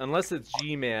 Unless it's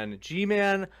G-Man.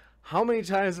 G-Man. How many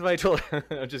times have I told?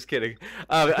 I'm just kidding.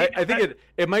 I think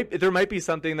there might be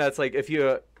something that's like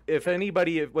if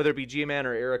anybody, whether it be G-Man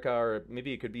or Erica or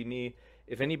maybe it could be me,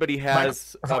 if anybody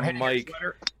has a mic,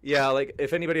 yeah, like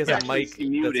if anybody has a mic that's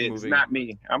muted, it's not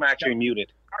me. I'm actually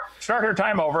muted. Start her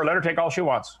time over. Let her take all she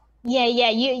wants. Yeah.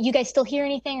 You guys still hear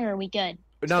anything, or are we good?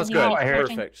 No, it's good.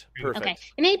 Perfect. Okay.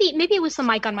 Maybe it was some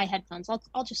mic on my headphones.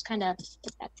 I'll just kind of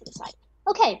put that to the side.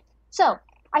 Okay. So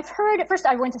I've heard, at first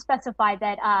I want to specify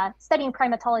that studying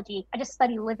primatology, I just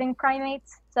study living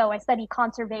primates. So I study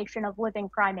conservation of living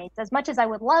primates. As much as I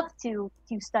would love to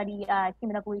study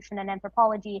human evolution and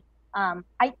anthropology,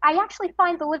 I actually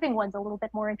find the living ones a little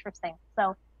bit more interesting.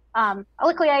 So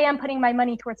luckily I am putting my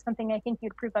money towards something I think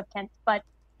you'd approve of, Kent. But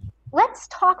let's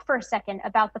talk for a second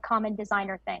about the common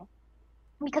designer thing.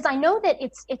 Because I know that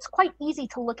it's quite easy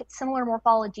to look at similar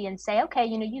morphology and say, okay,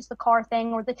 use the car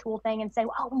thing or the tool thing and say,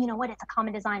 well, you know what, it's a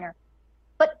common designer.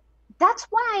 But that's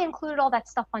why I included all that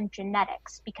stuff on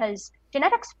genetics, because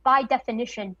genetics by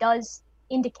definition does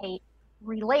indicate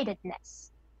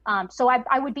relatedness. So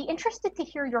I would be interested to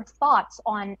hear your thoughts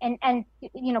on, and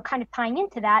kind of tying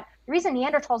into that, the reason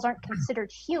Neanderthals aren't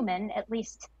considered human, at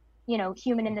least,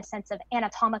 human in the sense of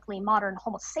anatomically modern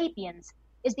Homo sapiens,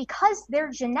 is because their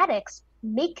genetics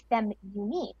make them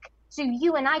unique. So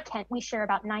you and I, Kent, we share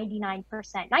about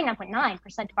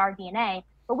 99.9% of our DNA,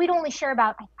 but we'd only share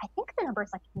about, I think the number is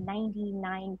like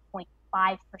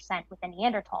 99.5% with a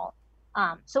Neanderthal.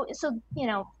 So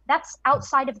that's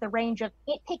outside of the range of,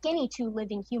 pick any two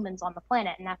living humans on the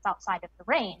planet, and that's outside of the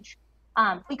range.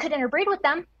 We could interbreed with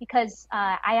them because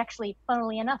I actually,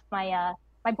 funnily enough, my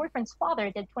boyfriend's father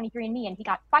did 23andMe, and he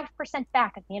got 5%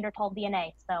 back of Neanderthal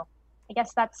DNA. So I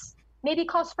guess that's maybe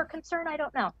cause for concern, I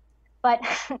don't know. But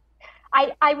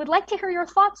I would like to hear your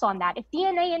thoughts on that. If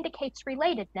DNA indicates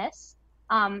relatedness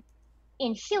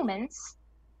in humans,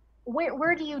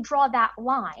 where do you draw that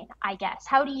line, I guess?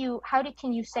 Can you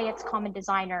say it's common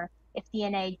designer if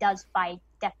DNA does by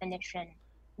definition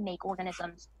make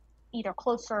organisms either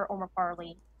closer or more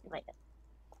farly related?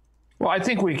 Well, I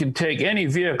think we can take any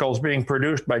vehicles being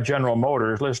produced by General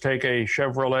Motors. Let's take a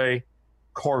Chevrolet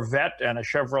Corvette and a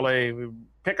Chevrolet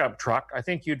pickup truck. I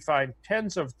think you'd find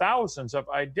tens of thousands of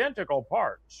identical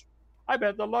parts. I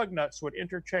bet the lug nuts would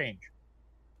interchange.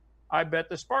 I bet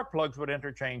the spark plugs would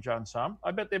interchange on some.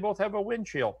 I bet they both have a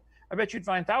windshield. I bet you'd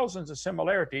find thousands of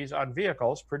similarities on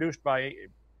vehicles produced by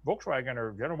Volkswagen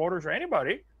or General Motors or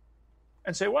anybody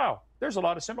and say, wow, there's a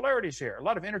lot of similarities here, a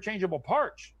lot of interchangeable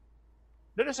parts.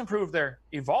 That doesn't prove they're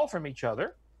evolved from each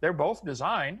other. They're both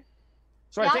designed.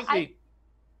 So yeah, I think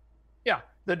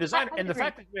the design and the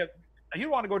fact that you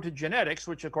want to go to genetics,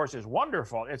 which of course is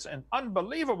wonderful. It's an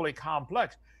unbelievably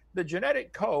complex. The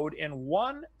genetic code in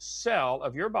one cell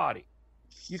of your body,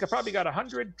 you could probably got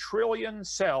 100 trillion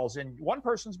cells in one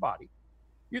person's body.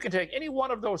 You can take any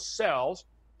one of those cells,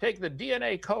 take the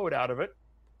DNA code out of it,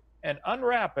 and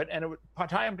unwrap it, and it would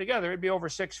tie them together. It'd be over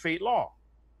 6 feet long.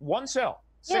 One cell,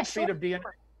 6 feet of DNA.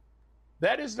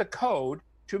 That is the code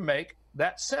to make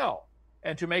that cell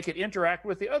and to make it interact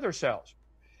with the other cells.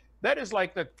 That is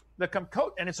like the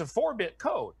code, and it's a 4-bit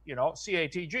code, you know,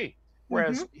 CATG.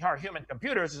 Whereas our human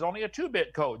computers is only a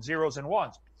 2-bit code, zeros and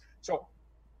ones. So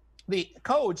the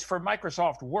codes for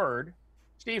Microsoft Word,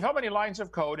 Steve, how many lines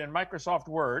of code in Microsoft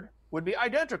Word would be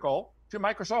identical to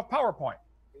Microsoft PowerPoint?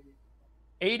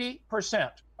 80%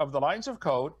 of the lines of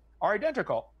code are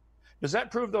identical. Does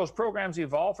that prove those programs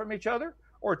evolve from each other?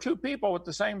 Or two people with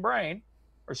the same brain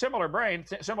or similar brain,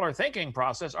 similar thinking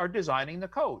process are designing the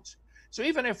codes? So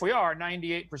even if we are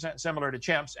 98% similar to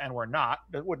chimps, and we're not,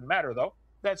 it wouldn't matter though,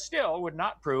 that still would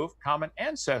not prove common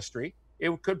ancestry.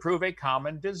 It could prove a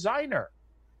common designer.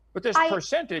 But this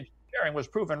percentage sharing was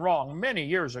proven wrong many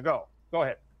years ago. Go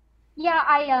ahead. Yeah,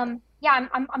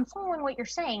 I'm following what you're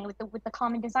saying with the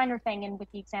common designer thing, and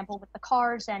with the example with the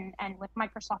cars and with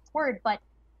Microsoft Word. But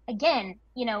again,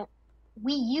 you know,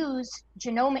 we use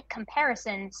genomic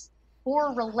comparisons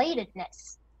for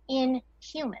relatedness in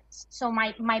humans. So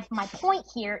my point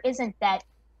here isn't that,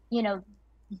 you know,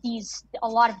 a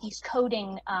lot of these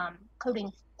coding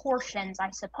portions,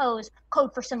 I suppose,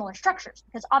 code for similar structures,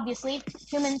 because obviously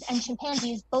humans and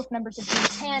chimpanzees, both members of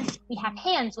genus Pan, we have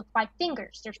hands with 5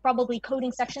 fingers. There's probably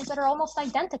coding sections that are almost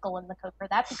identical in the code for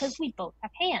that because we both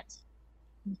have hands.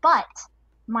 But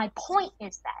my point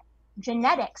is that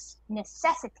genetics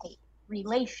necessitate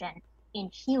relation in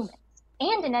humans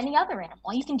and in any other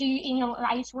animal. You can do, you know,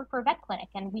 I used to work for a vet clinic,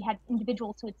 and we had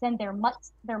individuals who would send their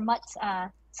mutts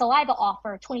saliva off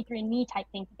for a 23andMe type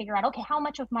thing to figure out, okay, how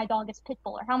much of my dog is pit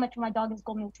bull, or how much of my dog is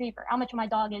golden retriever, how much of my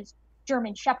dog is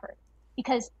German shepherd,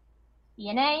 because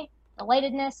DNA,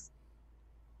 relatedness,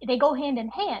 they go hand in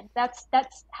hand. That's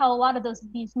how a lot of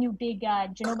these new big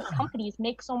genomic companies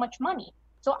make so much money.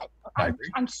 So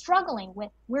I'm struggling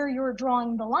with where you're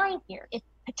drawing the line here. If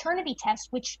paternity test,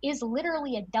 which is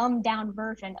literally a dumbed down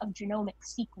version of genomic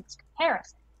sequence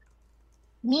comparison,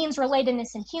 means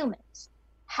relatedness in humans,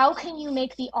 how can you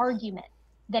make the argument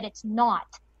that it's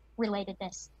not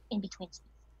relatedness in between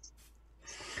species?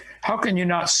 How can you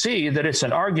not see that it's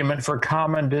an argument for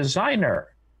common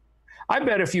designer? I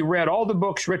bet if you read all the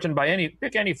books written by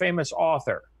pick any famous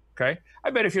author, okay? I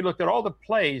bet if you looked at all the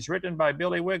plays written by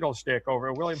Billy Wigglestick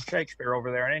over William Shakespeare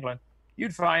over there in England,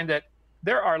 you'd find that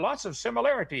there are lots of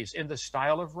similarities in the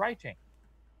style of writing.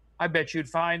 I bet you'd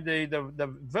find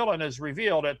the villain is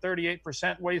revealed at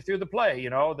 38% way through the play, you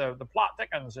know, the plot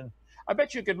thickens. And I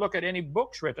bet you could look at any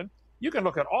books written. You can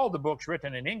look at all the books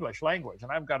written in English language,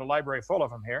 and I've got a library full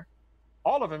of them here.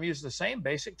 All of them use the same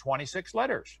basic 26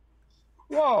 letters.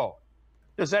 Whoa.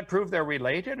 Does that prove they're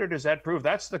related, or does that prove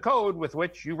that's the code with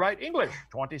which you write English,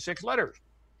 26 letters?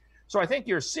 So I think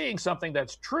you're seeing something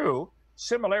that's true,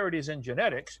 similarities in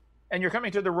genetics, and you're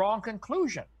coming to the wrong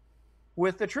conclusion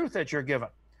with the truth that you're given.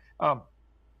 I'll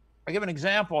give an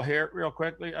example here real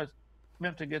quickly. I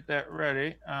meant to get that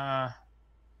ready.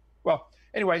 Well,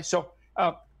 anyway, so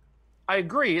I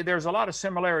agree there's a lot of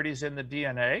similarities in the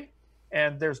DNA,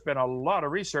 and there's been a lot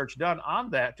of research done on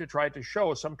that to try to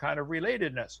show some kind of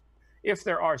relatedness. If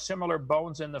there are similar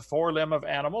bones in the forelimb of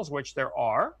animals, which there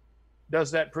are,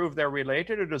 does that prove they're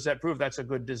related, or does that prove that's a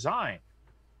good design?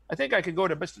 I think I could go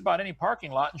to just about any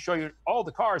parking lot and show you all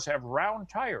the cars have round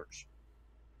tires.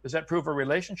 Does that prove a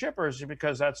relationship, or is it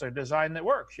because that's a design that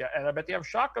works? Yeah, and I bet they have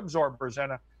shock absorbers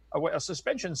and a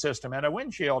suspension system and a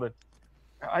windshield. And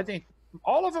I think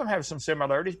all of them have some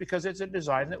similarities because it's a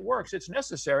design that works. It's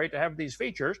necessary to have these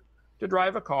features to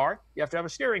drive a car. You have to have a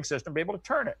steering system, be able to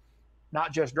turn it.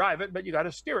 Not just drive it, but you got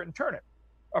to steer it and turn it.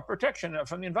 A protection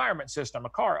from the environment system, a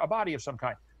car, a body of some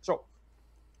kind. So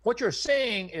what you're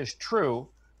saying is true.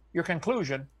 Your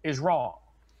conclusion is wrong.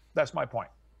 That's my point.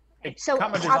 So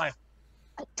common design.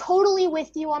 Totally with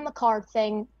you on the card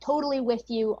thing. Totally with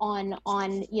you on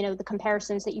you know, the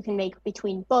comparisons that you can make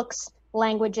between books,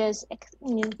 languages,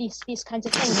 you know, these kinds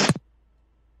of things.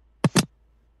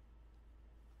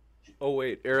 Oh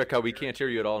wait, Erica, we can't hear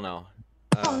you at all now.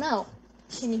 Oh no,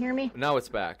 can you hear me? Now it's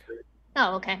back.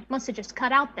 Oh, okay. Must have just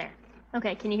cut out there.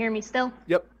 Okay, can you hear me still?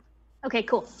 Yep. Okay,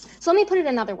 cool. So let me put it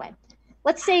another way.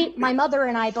 Let's say my mother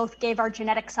and I both gave our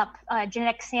genetic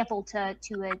sample to a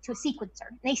sequencer.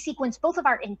 They sequenced both of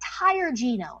our entire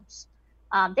genomes.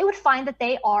 They would find that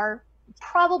they are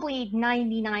probably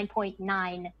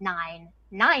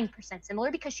 99.999% similar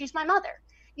because she's my mother.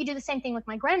 You do the same thing with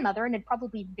my grandmother, and it'd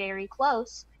probably be very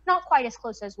close. Not quite as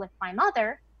close as with my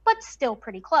mother, but still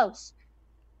pretty close.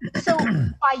 So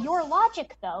by your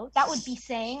logic, though, that would be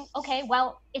saying, okay,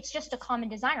 well, it's just a common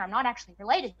designer. I'm not actually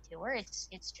related to her. It's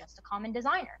just a common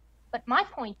designer. But my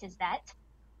point is that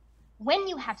when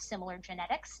you have similar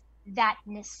genetics, that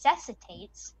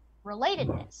necessitates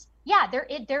relatedness. Yeah,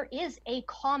 there is a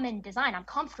common design. I'm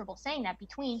comfortable saying that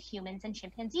between humans and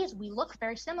chimpanzees. We look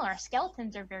very similar. Our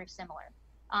skeletons are very similar.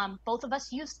 Both of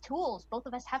us use tools. Both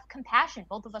of us have compassion.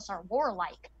 Both of us are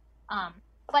warlike.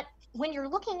 But when you're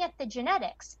looking at the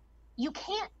genetics, you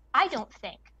can't, I don't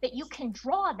think that you can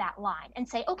draw that line and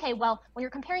say, okay, well, when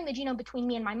you're comparing the genome between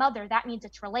me and my mother, that means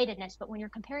it's relatedness. But when you're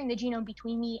comparing the genome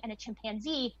between me and a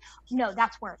chimpanzee, no,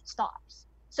 that's where it stops.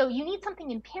 So you need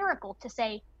something empirical to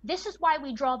say, this is why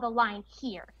we draw the line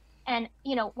here. And,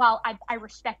 while I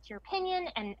respect your opinion,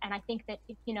 and I think that,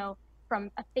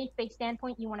 from a faith-based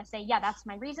standpoint, you want to say, yeah, that's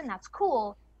my reason, that's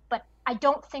cool. But I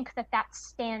don't think that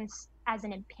stands as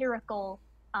an empirical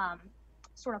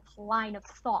sort of line of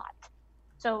thought.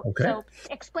 So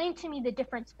explain to me the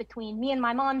difference between me and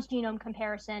my mom's genome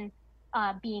comparison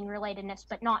being relatedness,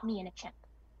 but not me and a chimp.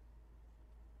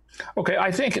 Okay,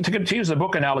 I think to use the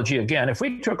book analogy again, if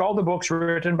we took all the books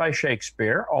written by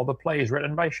Shakespeare, all the plays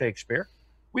written by Shakespeare,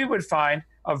 we would find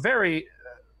a very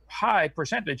high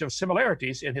percentage of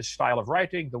similarities in his style of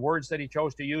writing, the words that he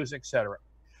chose to use, etc.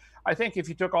 I think if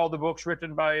you took all the books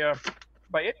written by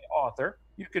any author,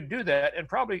 you could do that, and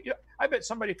probably, I bet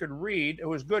somebody could read, who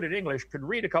was good at English, could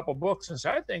read a couple books and say,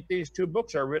 I think these two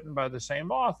books are written by the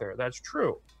same author. That's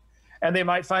true. And they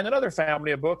might find another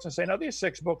family of books and say, no, these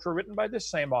 6 books were written by this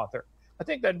same author. I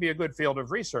think that'd be a good field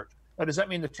of research. Now, does that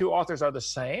mean the 2 authors are the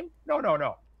same?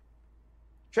 No.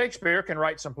 Shakespeare can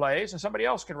write some plays, and somebody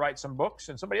else can write some books,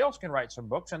 and somebody else can write some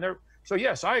books. So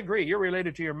yes, I agree, you're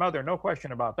related to your mother, no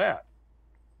question about that.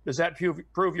 Does that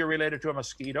prove you're related to a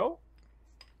mosquito?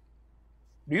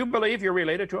 Do you believe you're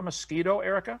related to a mosquito,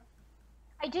 Erica?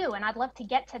 I do, and I'd love to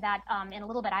get to that in a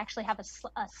little bit. I actually have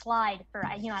a slide for,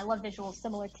 I love visuals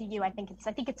similar to you. I think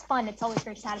it's fun. It's always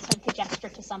very satisfying to gesture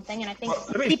to something, and I think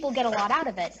people get a lot out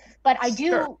of it. But I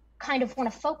do kind of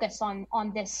want to focus on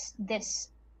this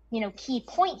key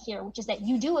point here, which is that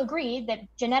you do agree that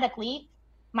genetically,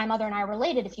 my mother and I are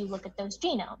related if you look at those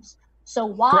genomes. So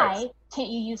why can't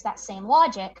you use that same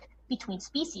logic between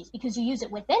species? Because you use it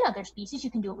within other species.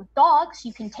 You can do it with dogs.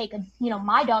 You can take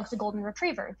my dog's a golden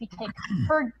retriever. If you take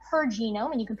her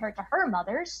genome and you compare it to her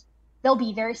mother's, they'll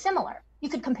be very similar. You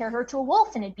could compare her to a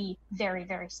wolf and it'd be very,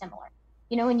 very similar.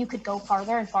 And you could go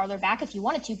farther and farther back if you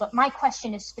wanted to. But my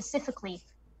question is specifically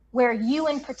where you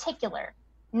in particular,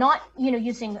 not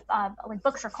using like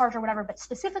books or cars or whatever, but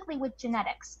specifically with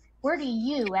genetics, where do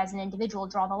you as an individual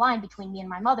draw the line between me and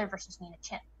my mother versus me and a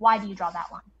chimp? Why do you draw that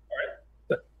line?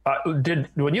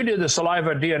 When you did the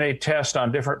saliva DNA test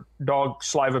on different dog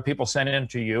saliva people sent in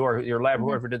to you or your lab,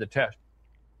 whoever did the test,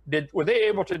 were they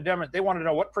able to demonstrate? They wanted to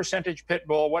know what percentage pit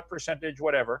bull, what percentage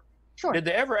whatever. Sure. Did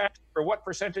they ever ask for what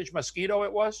percentage mosquito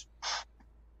it was?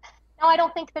 No, I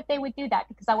don't think that they would do that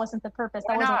because that wasn't the purpose.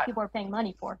 Why that wasn't not? what people were paying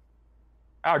money for.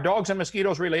 Are dogs and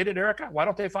mosquitoes related, Erica? Why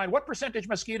don't they find what percentage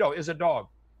mosquito is a dog?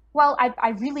 Well,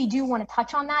 I really do want to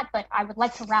touch on that, but I would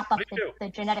like to wrap up the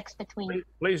genetics between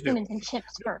humans and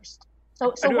chimps first.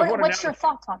 So what's your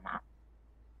thoughts on that?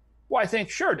 Well, I think,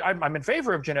 sure, I'm in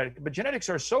favor of genetics, but genetics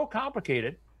are so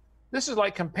complicated. This is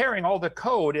like comparing all the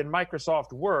code in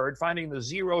Microsoft Word, finding the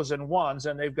zeros and ones,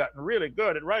 and they've gotten really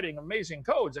good at writing amazing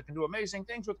codes that can do amazing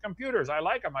things with computers. I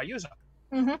like them. I use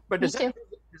them. But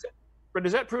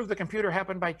does that prove the computer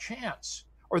happened by chance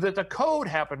or that the code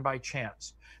happened by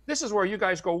chance? This is where you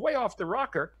guys go way off the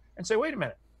rocker and say, wait a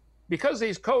minute, because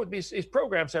these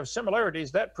programs have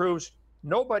similarities, that proves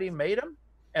nobody made them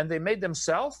and they made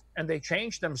themselves and they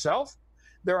changed themselves.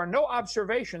 There are no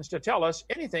observations to tell us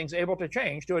anything's able to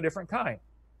change to a different kind.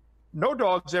 No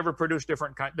dogs ever produce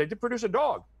different kind. They did produce a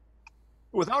dog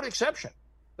without exception.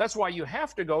 That's why you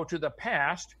have to go to the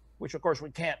past, which of course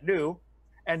we can't do,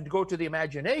 and go to the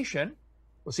imagination.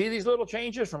 We'll see these little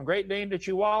changes from Great Dane to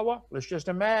Chihuahua. Let's just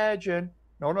imagine.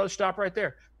 No, stop right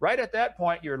there. Right at that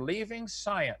point, you're leaving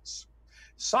science.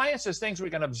 Science is things we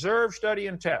can observe, study,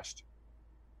 and test.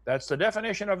 That's the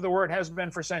definition of the word has been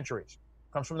for centuries.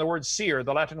 It comes from the word seer,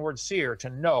 the Latin word seer,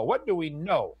 to know. What do we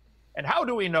know? And how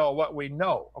do we know what we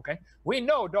know? Okay, we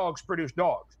know dogs produce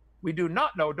dogs. We do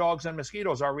not know dogs and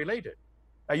mosquitoes are related.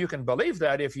 Now, you can believe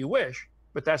that if you wish,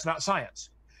 but that's not science.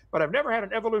 But I've never had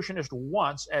an evolutionist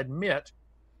once admit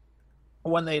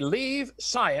when they leave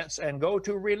science and go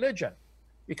to religion,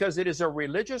 because it is a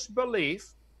religious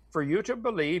belief for you to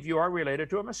believe you are related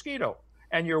to a mosquito.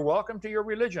 And you're welcome to your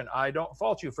religion. I don't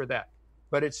fault you for that.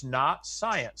 But it's not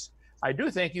science. I do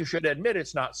think you should admit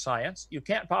it's not science. You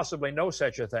can't possibly know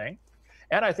such a thing.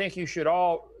 And I think you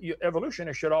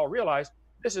evolutionists should all realize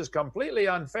this is completely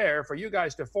unfair for you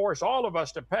guys to force all of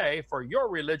us to pay for your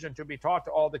religion to be taught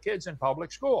to all the kids in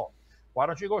public school. Why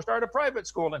don't you go start a private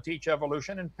school and teach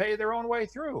evolution and pay their own way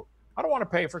through? I don't want to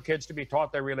pay for kids to be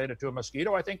taught they're related to a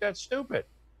mosquito. I think that's stupid.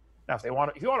 Now, if you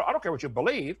want, I don't care what you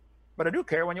believe, but I do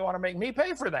care when you want to make me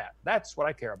pay for that. That's what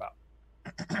I care about.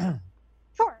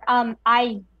 Sure.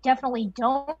 I definitely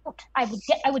don't. I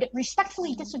would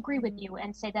respectfully disagree with you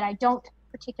and say that I don't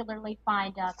particularly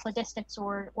find cladistics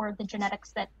or the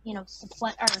genetics that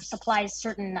supplies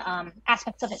certain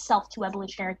aspects of itself to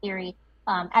evolutionary theory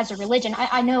as a religion.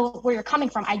 I know where you're coming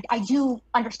from. I do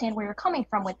understand where you're coming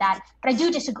from with that, but I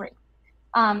do disagree.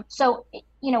 So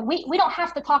we don't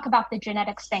have to talk about the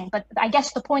genetics thing, but I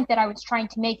guess the point that I was trying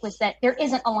to make was that there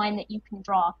isn't a line that you can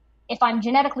draw. If my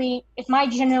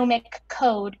genomic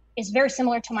code is very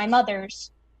similar to my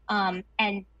mother's, and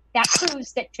that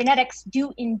proves that genetics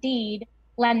do indeed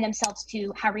lend themselves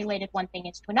to how related one thing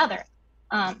is to another.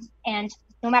 And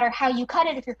no matter how you cut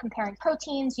it, if you're comparing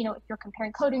proteins, if you're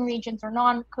comparing coding regions or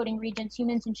non-coding regions,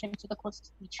 humans and chimps are the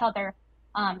closest to each other.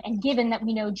 And given that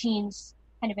we know genes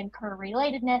kind of incur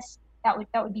relatedness, that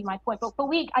would be my point. But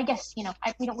I guess we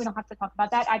don't have to talk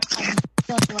about that. I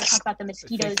feel like we want to talk about the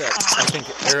mosquitoes. I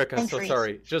think Erica, so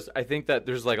sorry. I think that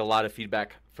there's like a lot of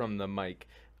feedback from the mic.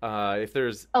 If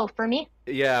there's for me?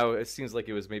 Yeah, it seems like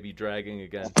it was maybe dragging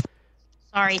again.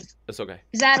 Sorry. That's okay.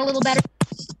 Is that a little better?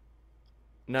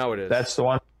 Now it is. That's the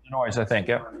one noise, I think.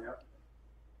 Yep.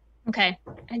 Okay.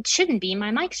 It shouldn't be.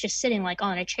 My mic's just sitting like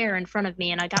on a chair in front of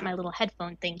me, and I got my little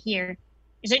headphone thing here.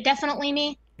 Is it definitely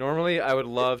me? Normally, I would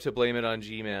love to blame it on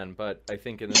G-Man, but I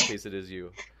think in this case it is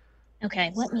you.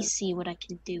 Okay, let me see what I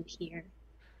can do here.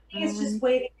 He's just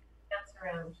waiting to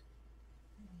bounce around.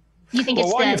 You think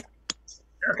it's dead?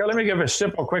 Erica, let me give a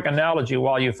simple, quick analogy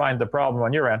while you find the problem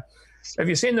on your end. Have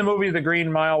you seen the movie The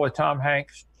Green Mile with Tom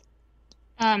Hanks?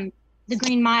 The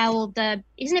Green Mile,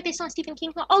 isn't it based on Stephen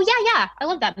King? Oh, yeah. I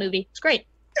love that movie. It's great.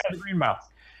 Yeah, The Green Mile.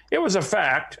 It was a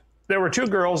fact. There were 2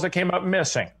 girls that came up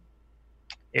missing.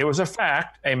 It was a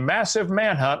fact. A massive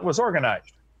manhunt was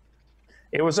organized.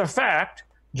 It was a fact.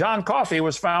 John Coffey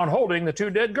was found holding the 2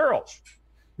 dead girls.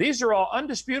 These are all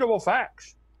undisputable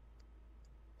facts.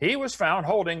 He was found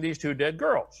holding these 2 dead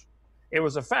girls. It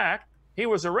was a fact. He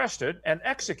was arrested and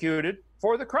executed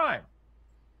for the crime.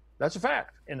 That's a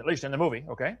fact, at least in the movie,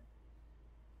 okay?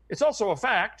 It's also a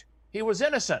fact he was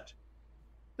innocent.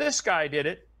 This guy did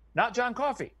it, not John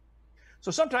Coffey. So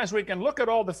sometimes we can look at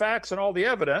all the facts and all the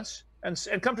evidence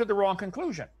and come to the wrong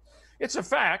conclusion. It's a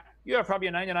fact. You have probably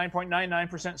a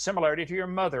 99.99% similarity to your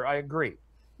mother. I agree.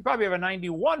 You probably have a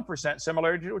 91%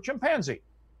 similarity to a chimpanzee.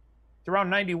 It's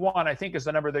around 91, I think, is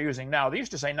the number they're using now. They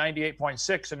used to say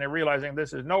 98.6, and they're realizing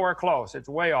this is nowhere close. It's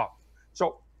way off.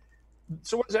 So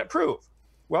what does that prove?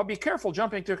 Well, be careful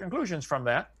jumping to conclusions from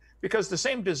that, because the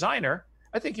same designer,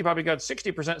 I think you probably got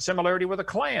 60% similarity with a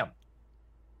clam.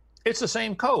 It's the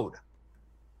same code.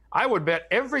 I would bet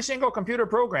every single computer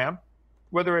program,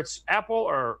 whether it's Apple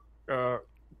or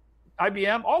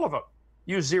IBM, all of them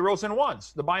use zeros and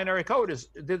ones. The binary code is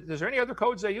there any other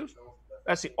codes they use?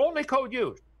 That's the only code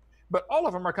used. But all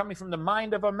of them are coming from the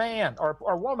mind of a man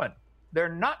or woman.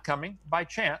 They're not coming by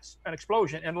chance, an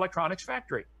explosion in an electronics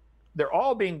factory. They're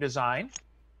all being designed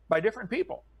by different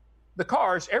people. The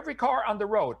cars, every car on the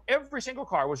road, every single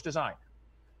car was designed.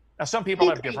 Now, some people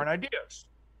have different ideas.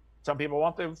 Some people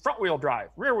want the front wheel drive,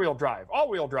 rear wheel drive, all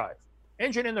wheel drive,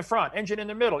 engine in the front, engine in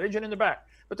the middle, engine in the back.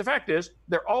 But the fact is,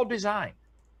 they're all designed.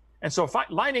 And so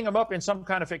lining them up in some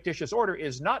kind of fictitious order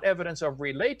is not evidence of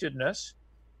relatedness.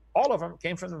 All of them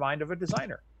came from the mind of a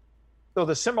designer. So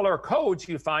the similar codes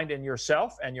you find in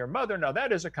yourself and your mother, now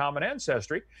that is a common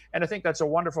ancestry. And I think that's a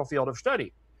wonderful field of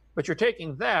study. But you're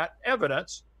taking that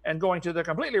evidence and going to the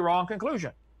completely wrong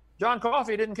conclusion. John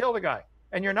Coffey didn't kill the guy.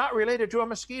 And you're not related to a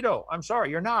mosquito. I'm sorry,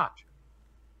 you're not.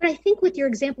 But I think with your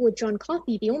example with John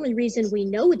Coffey, the only reason we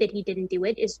know that he didn't do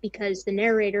it is because the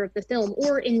narrator of the film,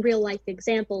 or in real life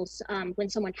examples, when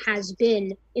someone has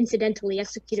been incidentally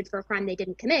executed for a crime they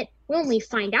didn't commit, we only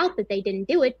find out that they didn't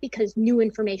do it because new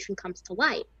information comes to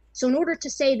light. So in order to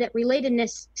say that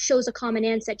relatedness shows a common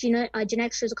ancestor,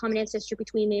 genetics shows a common ancestor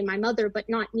between me and my mother, but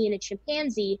not me and a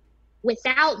chimpanzee,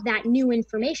 without that new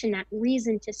information, that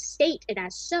reason to state it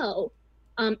as so,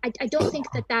 I don't think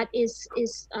that is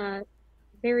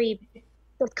very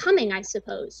forthcoming, I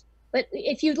suppose. But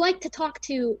if you'd like to talk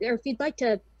to, or if you'd like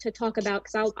to talk about,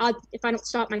 because if I don't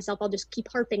stop myself, I'll just keep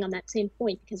harping on that same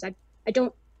point, because I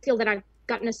don't feel that I've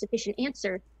gotten a sufficient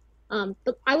answer.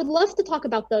 But I would love to talk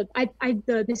about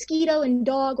the mosquito and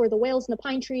dog, or the whales and the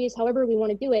pine trees, however we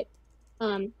want to do it.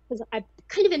 Because I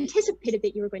kind of anticipated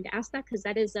that you were going to ask that, because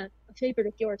that is a favorite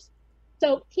of yours.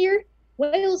 So here,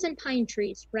 whales and pine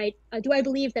trees, right? Do I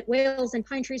believe that whales and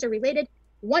pine trees are related?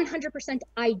 100%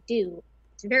 I do.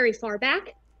 It's very far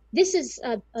back. This is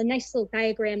a nice little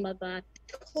diagram of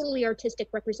totally artistic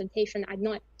representation. I'm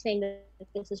not saying that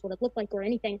this is what it looked like or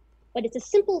anything, but it's a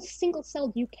simple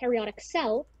single-celled eukaryotic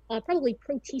cell, probably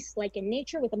Proteus-like in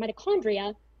nature, with a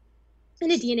mitochondria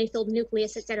and a DNA-filled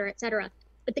nucleus, et cetera, et cetera.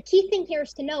 But the key thing here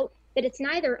is to note that it's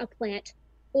neither a plant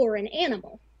or an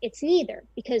animal. It's neither,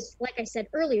 because like I said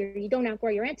earlier, you don't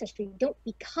outgrow your ancestry. You don't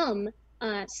become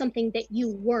something that you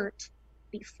weren't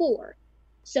before.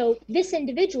 So this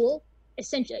individual,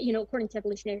 essentially, you know, according to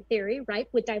evolutionary theory, right,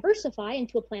 would diversify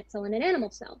into a plant cell and an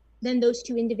animal cell. Then those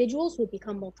two individuals would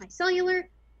become multicellular,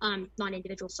 not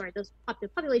individuals, sorry, those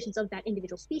populations of that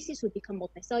individual species would become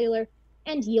multicellular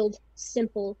and yield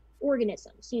simple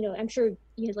organisms. You know, I'm sure,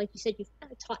 you know, like you said, you've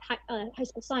taught high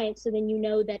school science, so then you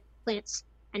know that plants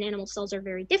and animal cells are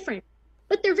very different,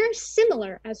 but they're very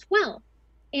similar as well.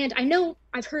 And I know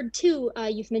I've heard too,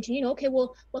 you've mentioned, you know, okay,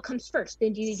 well, what comes first?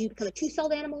 Then do you become a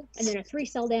 2-celled animal, and then a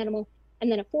 3-celled animal,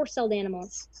 and then a 4-celled animal?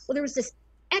 Well, there was this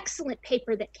excellent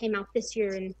paper that came out this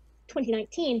year in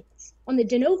 2019 on the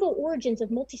de novo origins of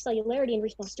multicellularity in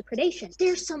response to predation.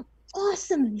 There's some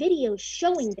awesome videos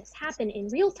showing this happen in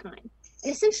real time.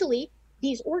 And essentially,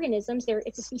 these organisms,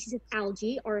 it's a species of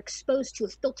algae, are exposed to a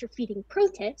filter-feeding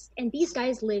protist, and these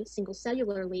guys live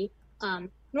single-cellularly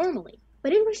normally.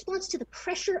 But in response to the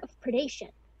pressure of predation,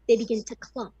 they begin to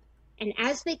clump. And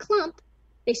as they clump,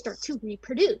 they start to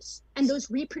reproduce. And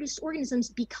those reproduced organisms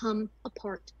become a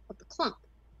part of the clump.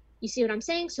 You see what I'm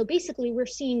saying? So basically, we're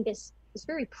seeing this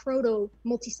very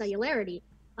proto-multicellularity.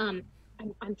 Hang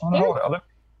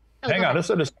on, this is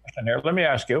a discussion here. Let me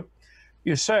ask you.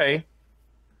 You say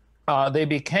they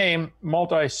became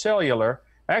multicellular.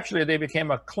 Actually, they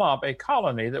became a clump, a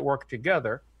colony that worked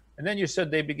together. And then you said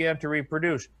they began to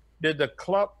reproduce. Did the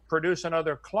clump produce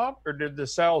another clump, or did the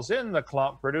cells in the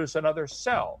clump produce another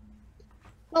cell?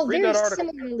 Well,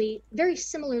 very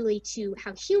similarly to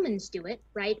how humans do it,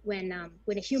 right? When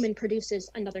a human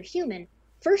produces another human,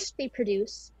 first they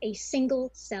produce a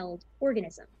single-celled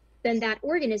organism. Then that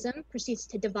organism proceeds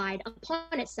to divide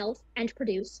upon itself and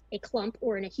produce a clump,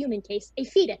 or in a human case, a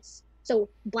fetus. So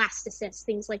blastocysts,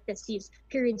 things like this, these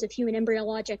periods of human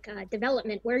embryologic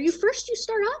development where you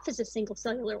start off as a single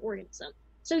cellular organism.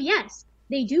 So yes,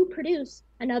 they do produce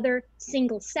another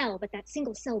single cell, but that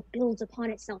single cell builds upon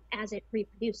itself as it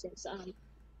reproduces.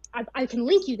 I can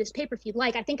link you this paper if you'd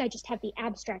like. I think I just have the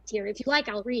abstract here. If you'd like,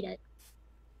 I'll read it.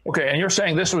 Okay, and you're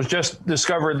saying this was just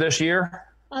discovered this year?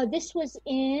 This was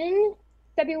in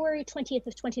February 20th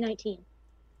of 2019.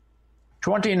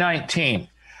 2019.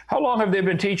 How long have they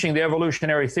been teaching the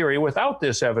evolutionary theory without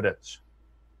this evidence?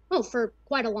 Oh, for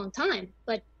quite a long time.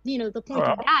 But, you know, the point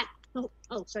of that...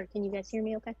 Oh, sorry. Can you guys hear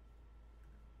me okay?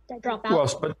 Did I drop out?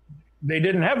 Well, but they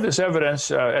didn't have this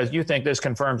evidence, as you think this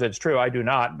confirms it's true. I do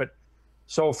not. But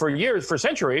so for years, for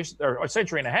centuries, or a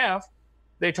century and a half,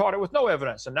 they taught it with no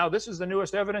evidence. And now this is the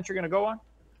newest evidence you're going to go on?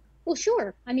 Well,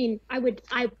 sure. I mean,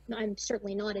 I'm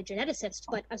certainly not a geneticist,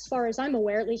 but as far as I'm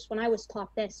aware, at least when I was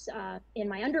taught this in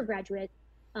my undergraduate,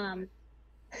 the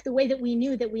way that we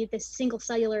knew that this single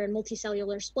cellular and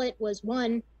multicellular split was,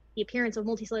 one, the appearance of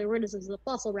multicellular organisms in the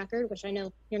fossil record, which I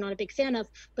know you're not a big fan of,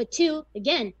 but two,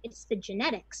 again, it's the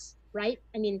genetics, right?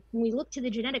 I mean, when we look to the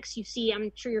genetics, you see,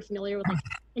 I'm sure you're familiar with like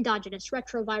endogenous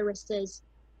retroviruses,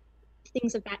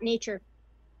 things of that nature.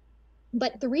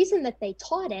 But the reason that they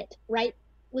taught it, right,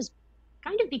 was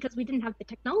kind of because we didn't have the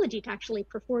technology to actually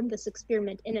perform this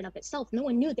experiment in and of itself. No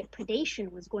one knew that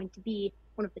predation was going to be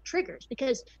one of the triggers,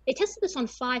 because they tested this on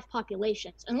 5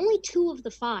 populations, and only 2 of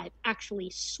the 5 actually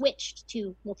switched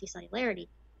to multicellularity.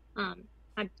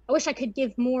 I wish I could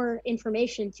give more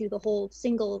information to the whole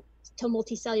single to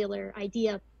multicellular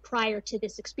idea prior to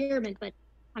this experiment, but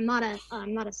I'm not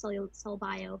a cell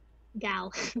bio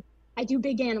gal. I do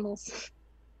big animals.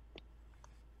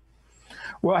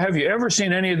 Well, have you ever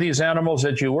seen any of these animals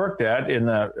that you worked at in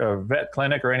a vet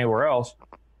clinic or anywhere else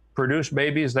produce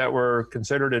babies that were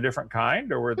considered a different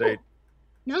kind, or were they?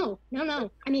 No.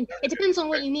 I mean, it depends on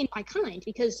what you mean by kind,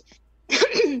 because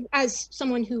as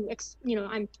someone who,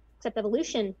 I'm accept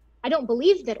evolution, I don't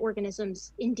believe that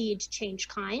organisms indeed change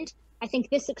kind. I think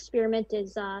this experiment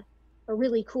is a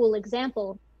really cool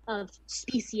example of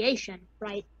speciation,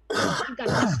 right? You've got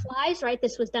these flies, right?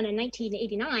 This was done in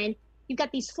 1989. You've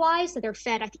got these flies that are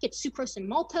fed, I think it's sucrose and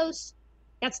maltose.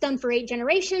 That's done for 8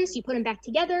 generations. You put them back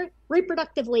together,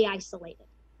 reproductively isolated,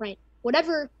 right?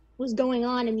 Whatever was going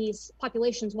on in these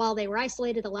populations while they were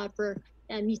isolated allowed for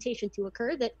a mutation to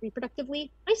occur that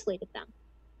reproductively isolated them.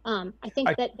 I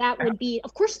think that would be,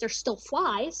 of course, they're still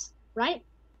flies, right?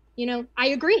 You know, I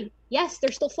agree. Yes,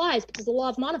 they're still flies because the law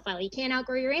of monophyly, you can't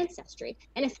outgrow your ancestry.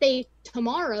 And if they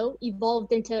tomorrow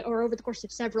evolved into, or over the course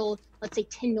of several, let's say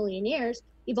 10 million years,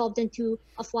 evolved into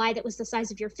a fly that was the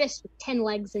size of your fist with 10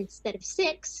 legs instead of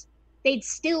 6, they'd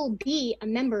still be a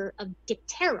member of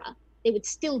Diptera. They would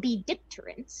still be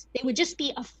dipterans. They would just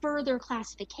be a further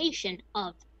classification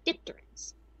of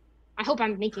dipterans. I hope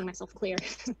I'm making myself clear.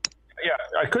 Yeah,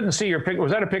 I couldn't see your picture.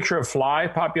 Was that a picture of fly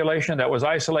population that was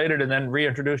isolated and then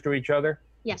reintroduced to each other?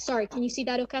 Yeah, sorry. Can you see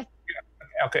that okay?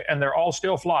 Yeah. Okay, and they're all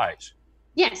still flies.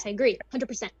 Yes, I agree,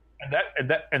 100%.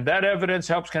 And that evidence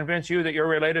helps convince you that you're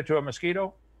related to a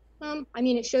mosquito? I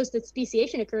mean, it shows that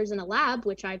speciation occurs in a lab,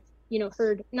 which I've,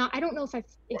 heard. I don't know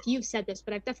if you've said this,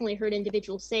 but I've definitely heard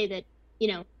individuals say that,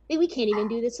 hey, we can't even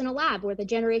do this in a lab where the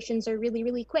generations are really,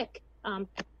 really quick.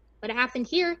 But it happened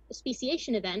here, the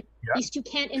speciation event. Yeah. These two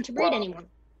can't interbreed anymore.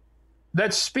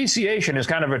 That speciation is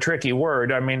kind of a tricky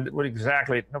word. I mean, what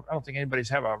exactly? I don't think anybody's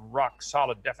have a rock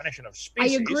solid definition of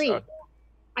species. I agree.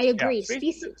 I agree.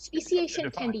 Yeah,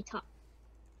 speciation can be tough.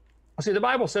 See, the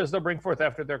Bible says they'll bring forth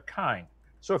after their kind.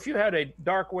 So if you had a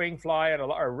dark-winged fly and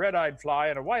a red-eyed fly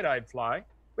and a white-eyed fly,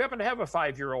 we happen to have a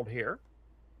 5-year-old here.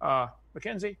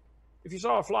 Mackenzie, if you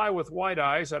saw a fly with white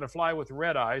eyes and a fly with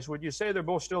red eyes, would you say they're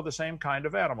both still the same kind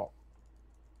of animal?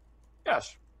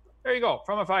 Yes. There you go,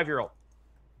 from a 5-year-old.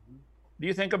 Do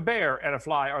you think a bear and a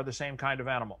fly are the same kind of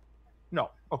animal?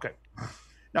 No. Okay.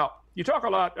 Now, you talk a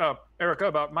lot, Erica,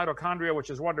 about mitochondria,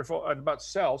 which is wonderful, and about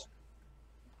cells.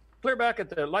 Clear back at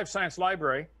the Life Science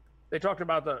Library, they talked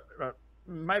about the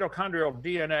mitochondrial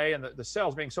DNA and the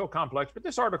cells being so complex, but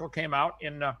this article came out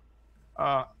in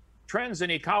Trends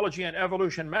in Ecology and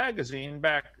Evolution magazine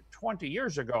back 20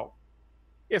 years ago.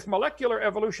 If molecular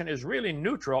evolution is really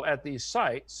neutral at these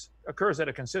sites, occurs at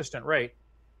a consistent rate,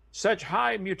 such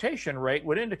high mutation rate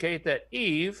would indicate that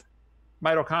Eve,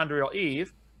 mitochondrial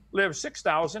Eve, lived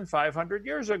 6,500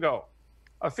 years ago,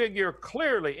 a figure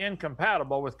clearly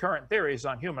incompatible with current theories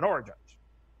on human origins.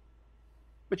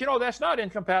 But that's not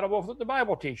incompatible with what the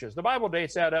Bible teaches. The Bible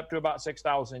dates that up to about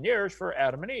 6,000 years for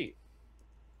Adam and Eve.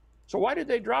 So why did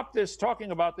they drop this,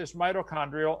 talking about this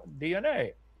mitochondrial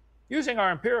DNA? Using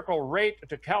our empirical rate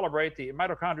to calibrate the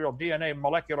mitochondrial DNA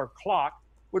molecular clock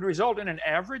would result in an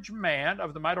average man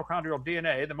of the mitochondrial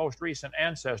DNA, the most recent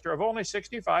ancestor, of only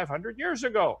 6,500 years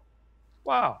ago.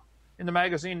 Wow. In the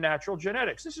magazine Natural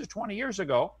Genetics. This is 20 years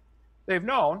ago. They've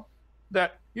known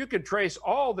that you could trace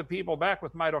all the people back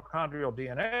with mitochondrial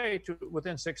DNA to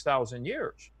within 6,000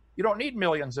 years. You don't need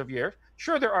millions of years.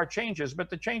 Sure, there are changes, but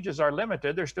the changes are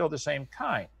limited. They're still the same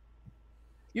kind.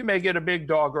 You may get a big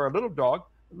dog or a little dog,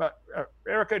 but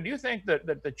Erica, do you think that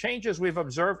the changes we've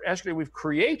observed, actually we've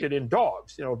created in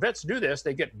dogs, vets do this,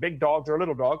 they get big dogs or a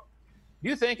little dog. Do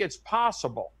you think it's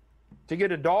possible to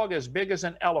get a dog as big as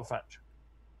an elephant?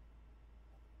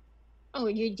 Oh,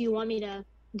 do you want me to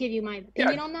give you my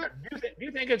opinion on that? Do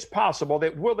you think it's possible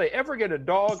that will they ever get a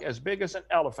dog as big as an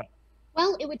elephant?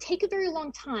 Well, it would take a very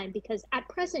long time because at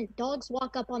present, dogs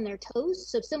walk up on their toes.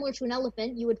 So similar to an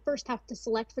elephant, you would first have to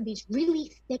select for these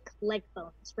really thick leg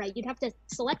bones, right? You'd have to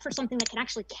select for something that can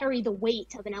actually carry the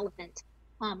weight of an elephant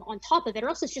on top of it, or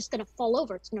else it's just going to fall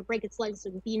over. It's going to break its legs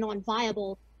and be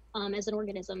non-viable as an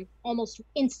organism almost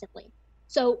instantly.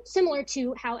 So similar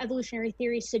to how evolutionary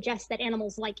theory suggests that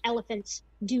animals like elephants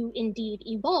do indeed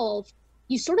evolve,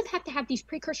 you sort of have to have these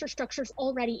precursor structures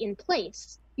already in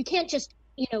place. You can't just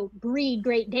breed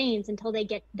Great Danes until they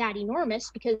get that enormous,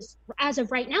 because as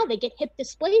of right now, they get hip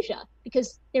dysplasia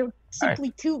because they're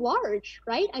simply too large,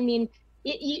 right? I mean,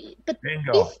 but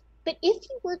if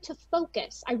you were to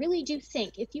focus, I really do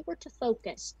think if you were to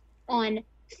focus on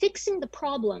fixing the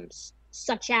problems,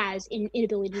 such as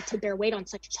inability to bear weight on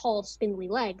such tall, spindly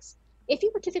legs, if you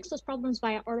were to fix those problems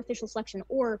via artificial selection,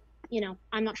 or,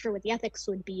 I'm not sure what the ethics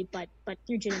would be, but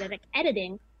through genetic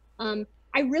editing,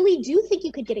 I really do think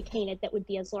you could get a canid that would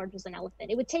be as large as an elephant.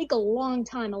 It would take a long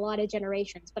time, a lot of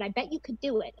generations, but I bet you could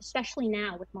do it, especially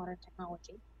now with modern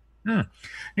technology. Do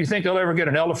you think they'll ever get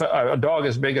a dog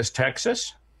as big as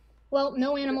Texas? Well,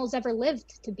 no animal's ever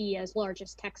lived to be as large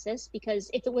as Texas,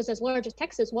 because if it was as large as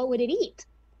Texas, what would it eat?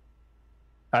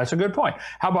 That's a good point.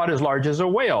 How about as large as a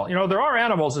whale? There are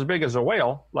animals as big as a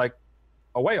whale, like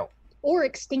a whale. Or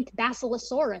extinct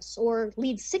Basilosaurus, or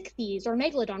lead Sichthyes, or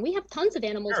Megalodon. We have tons of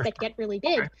animals that get really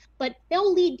big, but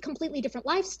they'll lead completely different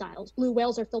lifestyles. Blue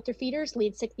whales are filter feeders.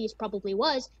 Lead Sichthyes probably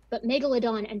was, but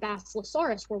Megalodon and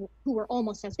Basilosaurus, who were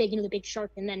almost as big, the big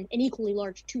shark, and then an equally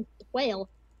large toothed whale,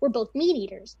 were both meat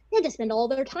eaters. They had to spend all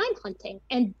their time hunting.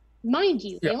 And mind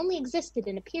you, they only existed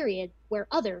in a period where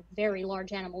other very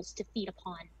large animals to feed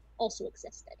upon also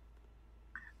existed.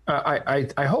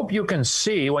 I hope you can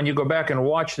see when you go back and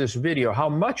watch this video how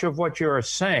much of what you're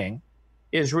saying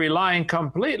is relying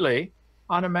completely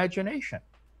on imagination.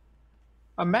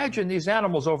 Imagine these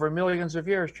animals over millions of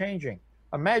years changing.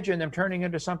 Imagine them turning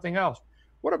into something else.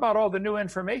 What about all the new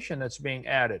information that's being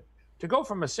added? To go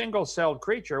from a single-celled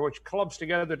creature, which clubs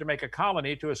together to make a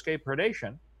colony to escape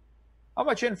predation, how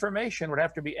much information would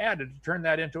have to be added to turn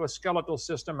that into a skeletal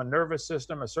system, a nervous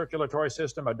system, a circulatory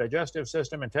system, a digestive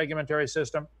system, integumentary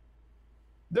system?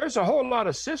 There's a whole lot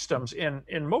of systems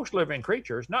in most living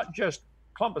creatures, not just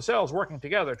a clump of cells working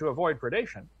together to avoid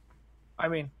predation. I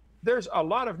mean, there's a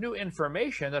lot of new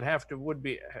information that have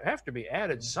to be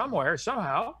added somewhere,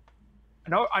 somehow.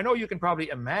 I know you can probably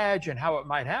imagine how it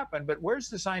might happen, but where's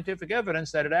the scientific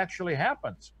evidence that it actually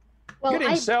happens? Well,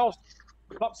 Getting cells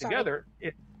clumped together,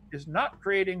 it is not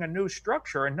creating a new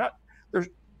structure, and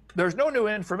there's no new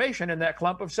information in that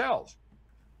clump of cells.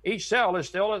 Each cell is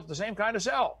still the same kind of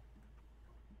cell.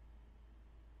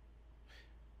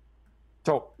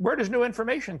 So where does new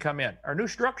information come in, or new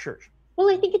structures? Well,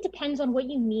 I think it depends on what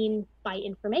you mean by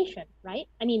information, right?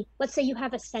 I mean, let's say you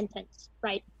have a sentence,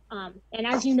 right? And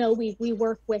as you know, we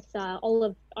work with all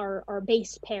of our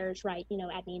base pairs, right? You know,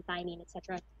 adenine, thymine, et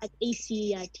cetera, at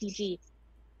ACTG.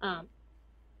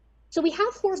 So we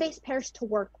have 4 base pairs to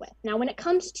work with. Now, when it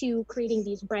comes to creating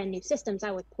these brand new systems,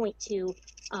 I would point to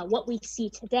what we see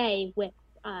today with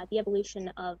the evolution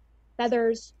of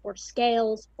feathers or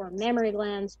scales or mammary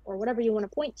glands or whatever you want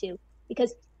to point to,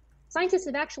 because scientists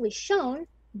have actually shown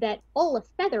that all a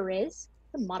feather is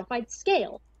a modified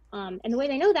scale. And the way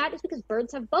they know that is because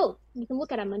birds have both. You can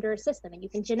look at them under a system, and you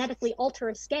can genetically alter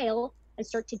a scale and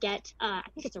start to get, I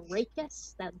think it's a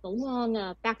rachis, the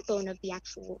long backbone of the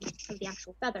actual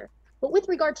feather. But with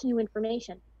regard to new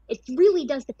information, it really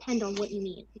does depend on what you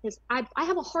mean, because I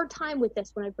have a hard time with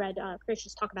this when I've read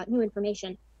Chris talk about new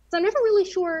information. So I'm never really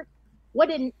sure what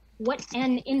an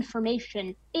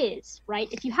information is, right?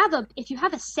 If you have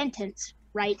a sentence,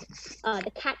 right,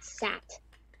 the cat sat,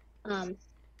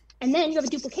 and then you have a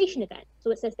duplication event.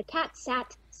 So it says the cat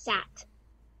sat.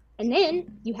 And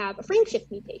then you have a frame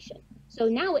shift mutation. So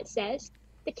now it says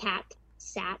the cat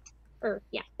sat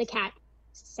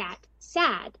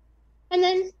sad. And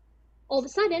then all of a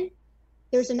sudden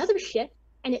there's another shift,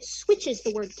 and it switches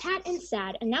the word cat and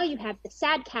sad, and now you have the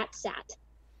sad cat sat.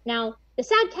 Now, the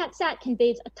sad cat sat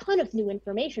conveys a ton of new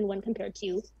information when compared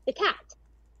to the cat.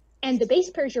 And the base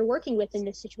pairs you're working with in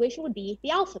this situation would be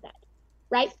the alphabet,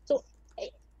 right? So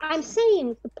I'm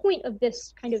saying the point of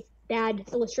this kind of bad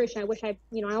illustration, I wish I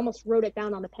almost wrote it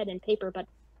down on the pen and paper, but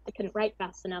I couldn't write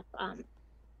fast enough.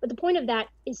 But the point of that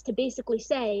is to basically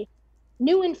say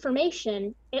new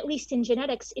information, at least in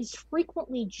genetics, is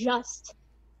frequently just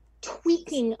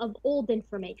tweaking of old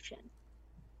information.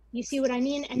 You see what I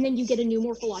mean? And then you get a new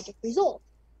morphologic result.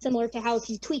 Similar to how if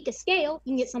you tweak a scale,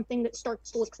 you can get something that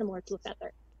starts to look similar to a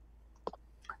feather.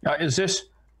 Now, is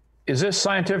this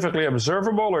scientifically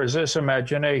observable, or is this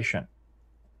imagination?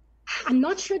 I'm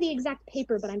not sure the exact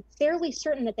paper, but I'm fairly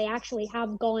certain that they actually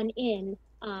have gone in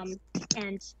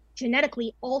and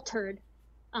genetically altered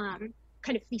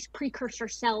kind of these precursor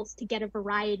cells to get a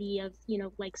variety of,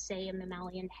 like say a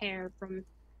mammalian hair from,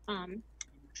 I'm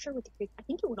not sure what I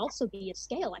think it would also be a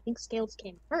scale. I think scales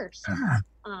came first.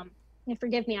 And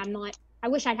forgive me, I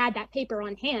wish I had that paper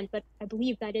on hand, but I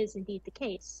believe that is indeed the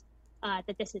case,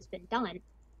 that this has been done.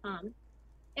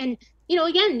 And,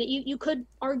 again, you could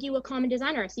argue a common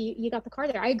designer. So you got the car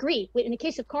there. I agree. In the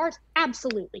case of cars,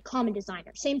 absolutely, common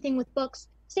designer. Same thing with books,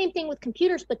 same thing with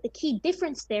computers. But the key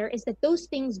difference there is that those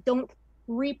things don't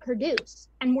reproduce.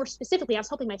 And more specifically, I was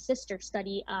helping my sister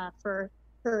study for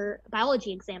her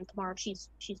biology exam tomorrow. She's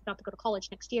about to go to college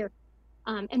next year.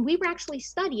 And we were actually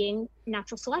studying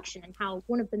natural selection and how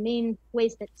one of the main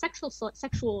ways that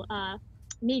sexual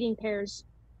mating pairs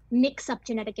mix up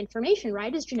genetic information,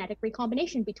 right, is genetic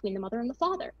recombination between the mother and the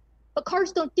father. But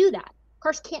cars don't do that.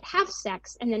 Cars can't have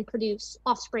sex and then produce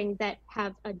offspring that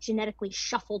have a genetically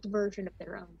shuffled version of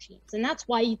their own genes. And that's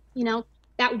why,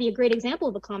 that would be a great example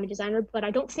of a common designer, but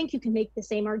I don't think you can make the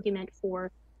same argument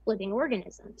for living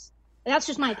organisms. That's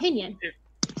just my opinion.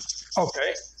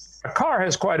 Okay. A car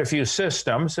has quite a few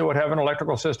systems. It would have an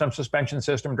electrical system, suspension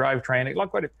system, drivetrain.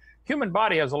 Human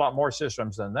body has a lot more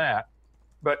systems than that.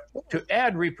 But to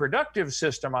add reproductive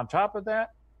system on top of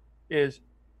that is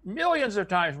millions of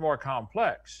times more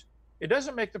complex. It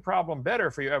doesn't make the problem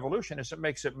better for your evolutionists. It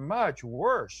makes it much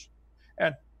worse.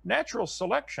 And natural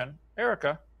selection,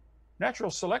 Erica,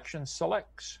 natural selection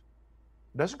selects.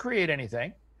 It doesn't create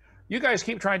anything. You guys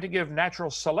keep trying to give natural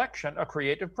selection a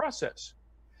creative process.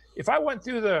 If I went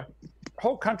through the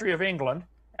whole country of England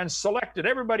and selected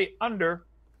everybody under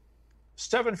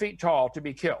 7 feet tall to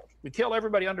be killed, we kill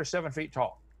everybody under 7 feet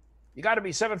tall. You got to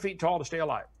be 7 feet tall to stay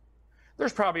alive.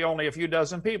 There's probably only a few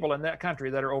dozen people in that country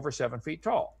that are over 7 feet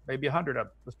tall, maybe 100 of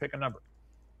them. Let's pick a number.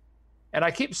 And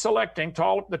I keep selecting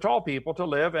the tall people to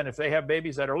live, and if they have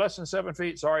babies that are less than 7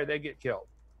 feet, sorry, they get killed.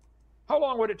 How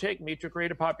long would it take me to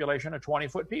create a population of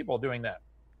 20-foot people doing that?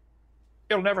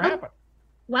 It'll never happen.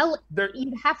 Well,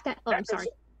 you'd have to. Oh, I'm sorry.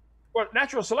 Well,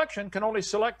 natural selection can only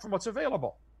select from what's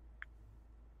available.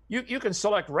 You can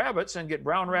select rabbits and get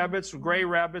brown rabbits, gray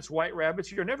rabbits, white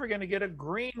rabbits. You're never going to get a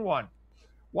green one.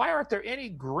 Why aren't there any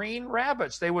green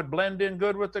rabbits? They would blend in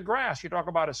good with the grass. You talk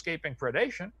about escaping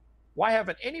predation. Why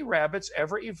haven't any rabbits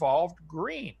ever evolved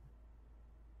green?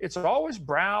 It's always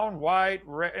brown, white,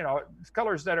 red,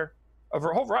 colors that are of a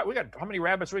whole variety. We got, how many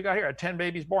rabbits we got here? 10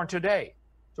 babies born today.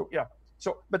 So yeah.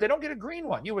 But they don't get a green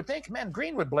one. You would think, man,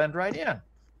 green would blend right in.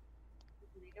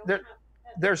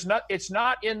 It's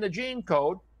not in the gene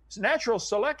code. Natural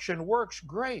selection works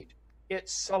great. It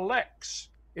selects.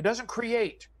 It doesn't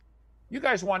create. You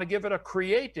guys want to give it a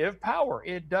creative power.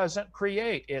 It doesn't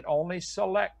create. It only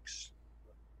selects.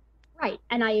 Right.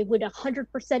 And I would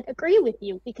 100% agree with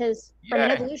you, because from an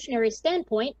evolutionary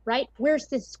standpoint, right, where's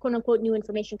this quote unquote new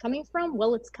information coming from?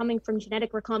 Well, it's coming from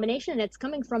genetic recombination, and it's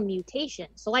coming from mutation.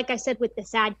 So like I said with the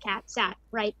SAD, CAT, SAT,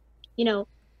 right,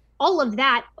 all of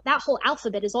that whole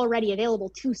alphabet is already available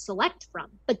to select from,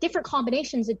 but different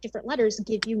combinations of different letters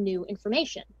give you new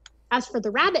information. As for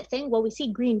the rabbit thing, well, we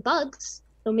see green bugs,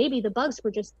 so maybe the bugs were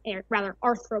just rather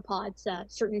arthropods,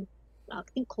 certain, I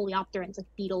think coleopterans, like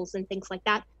beetles and things like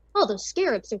that. Oh, those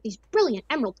scarabs are these brilliant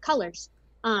emerald colors.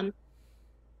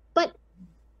 But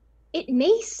it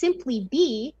may simply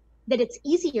be that it's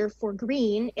easier for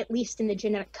green, at least in the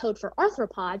genetic code for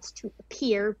arthropods, to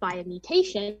appear by a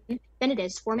mutation than it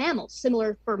is for mammals.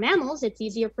 Similar for mammals, it's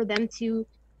easier for them to,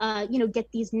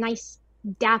 get these nice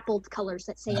dappled colors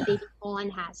that, say, a baby fawn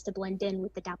has to blend in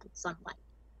with the dappled sunlight.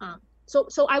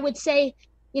 So I would say,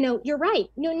 you're right.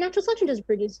 Natural selection doesn't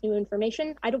produce new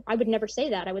information. I would never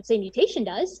say that. I would say mutation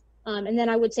does. And then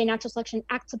I would say natural selection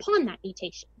acts upon that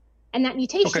mutation. And that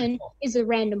mutation is a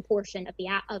random portion of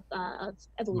of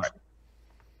evolution.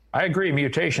 Right. I agree,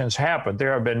 mutations happen.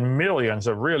 There have been millions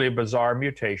of really bizarre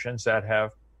mutations that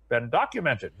have been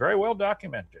documented, very well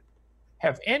documented.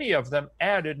 Have any of them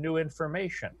added new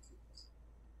information?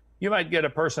 You might get a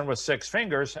person with 6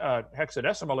 fingers,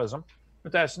 hexadecimalism,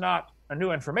 but that's not a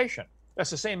new information.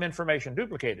 That's the same information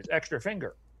duplicated, extra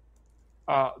finger.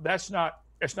 It's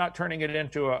not turning it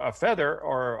into a feather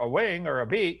or a wing or a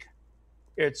beak.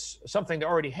 It's something they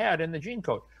already had in the gene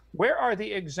code. Where are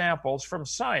the examples from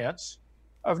science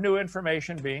of new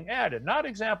information being added? Not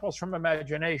examples from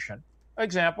imagination,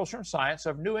 examples from science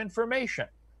of new information,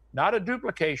 not a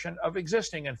duplication of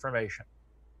existing information.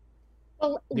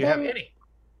 Well, do you have any?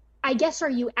 I guess, are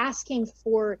you asking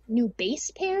for new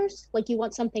base pairs? Like you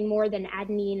want something more than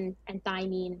adenine and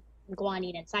thymine and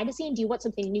guanine and cytosine? Do you want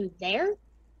something new there?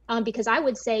 Because I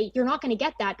would say you're not going to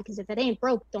get that, because if it ain't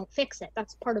broke, don't fix it.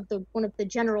 That's part of one of the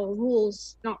general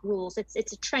rules, not rules.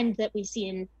 It's a trend that we see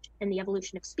in the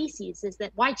evolution of species, is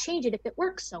that why change it if it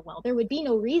works so well? There would be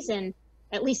no reason,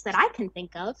 at least that I can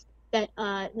think of, that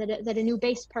a new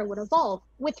base pair would evolve.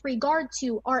 With regard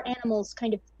to are animals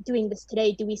kind of doing this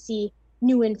today, do we see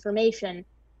new information?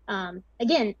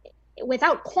 Again,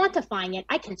 without quantifying it,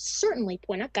 I can certainly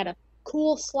point, I've got a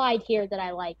cool slide here that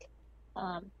I like.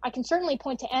 I can certainly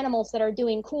point to animals that are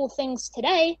doing cool things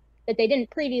today that they didn't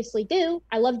previously do.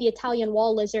 I love the Italian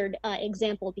wall lizard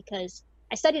example, because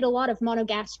I studied a lot of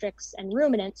monogastrics and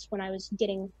ruminants when I was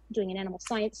doing an animal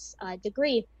science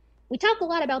degree. We talk a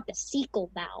lot about the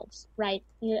cecal valves, right?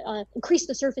 Increase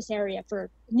the surface area for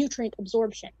nutrient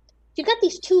absorption. If you've got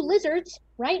these 2 lizards,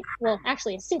 right? Well,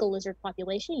 actually a single lizard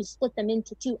population, you split them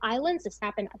into 2 islands. This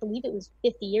happened, I believe it was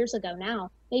 50 years ago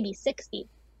now, maybe 60.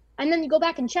 And then you go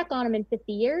back and check on them in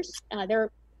 50 years. They're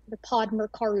the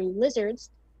Podmercaru lizards.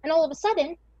 And all of a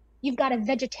sudden, you've got a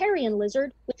vegetarian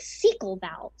lizard with cecal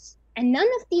valves. And none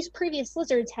of these previous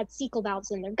lizards had cecal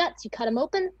valves in their guts. You cut them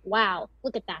open, wow,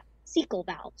 look at that, cecal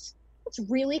valves. That's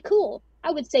really cool. I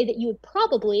would say that you would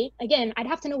probably, again, I'd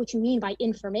have to know what you mean by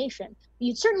information.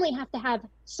 You'd certainly have to have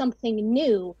something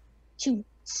new to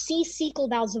see cecal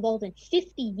valves evolve in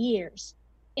 50 years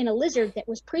in a lizard that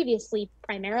was previously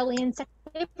primarily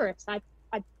insectivorous. I've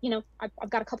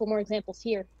got a couple more examples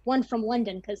here. One from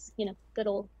London, because, good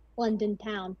old London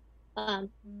town. And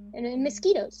then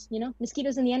mosquitoes,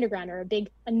 mosquitoes in the underground are a big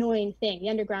annoying thing. The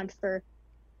underground for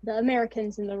the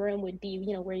Americans in the room would be,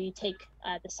 where you take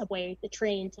the subway, the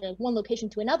train to one location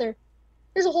to another.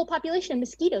 There's a whole population of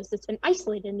mosquitoes that's been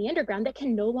isolated in the underground that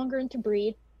can no longer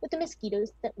interbreed with the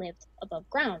mosquitoes that lived above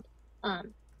ground.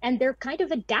 And they're kind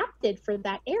of adapted for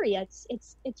that area.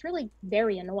 It's really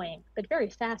very annoying, but very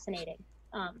fascinating.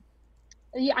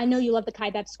 Yeah, I know you love the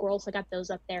kaibab squirrels. I got those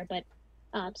up there, but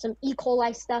some E.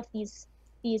 coli stuff. These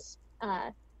E.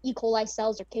 coli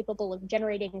cells are capable of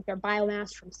generating their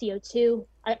biomass from CO2.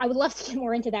 I would love to get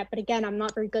more into that, but again, I'm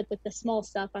not very good with the small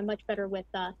stuff. I'm much better with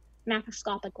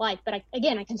macroscopic life. But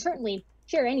I can certainly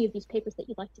share any of these papers that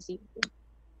you'd like to see.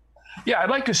 Yeah, I'd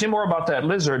like to see more about that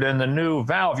lizard and the new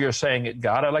valve you're saying it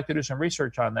got. I'd like to do some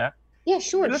research on that. Yeah,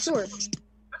 sure. Let's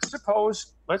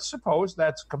suppose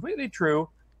that's completely true.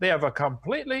 They have a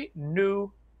completely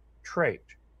new trait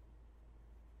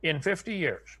in 50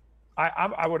 years.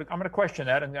 I'm going to question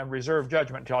that and reserve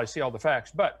judgment until I see all the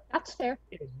facts. But that's fair.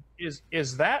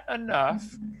 Is that enough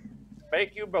to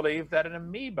make you believe that an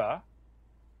amoeba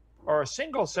or a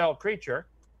single-cell creature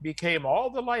became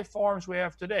all the life forms we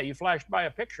have today? You flashed by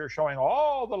a picture showing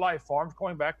all the life forms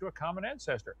going back to a common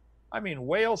ancestor. I mean,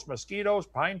 whales, mosquitoes,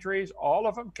 pine trees, all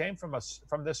of them came from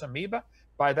this amoeba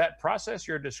by that process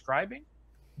you're describing?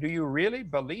 Do you really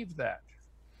believe that?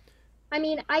 I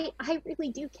mean, I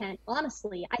really do, Kent,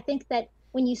 honestly. I think that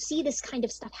when you see this kind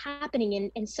of stuff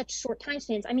happening in such short time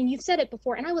spans, I mean, you've said it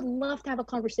before, and I would love to have a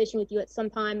conversation with you at some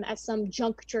time, at some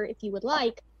juncture, if you would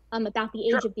like, about the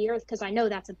age of the Earth, because I know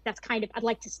that's kind of, I'd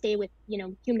like to stay with,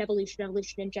 human evolution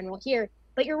in general here.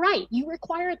 But you're right, you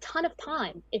require a ton of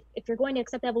time. If you're going to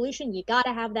accept evolution, you got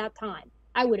to have that time.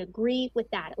 I would agree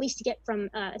with that, at least to get from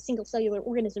a single cellular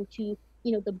organism to,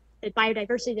 the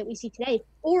biodiversity that we see today,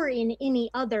 or in any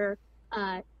other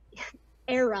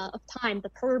era of time, the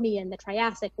Permian, the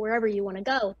Triassic, wherever you want to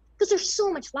go, because there's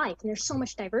so much life and there's so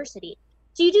much diversity.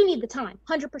 So you do need the time,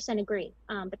 100% agree.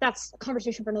 But that's a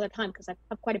conversation for another time because I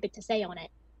have quite a bit to say on it.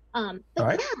 But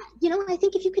right. Yeah, I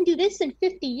think if you can do this in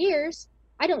 50 years,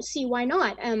 I don't see why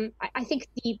not. I think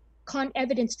the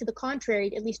evidence to the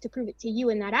contrary, at least to prove it to you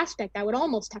in that aspect, I would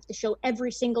almost have to show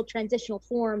every single transitional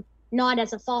form, not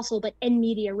as a fossil, but in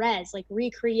media res, like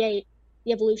recreate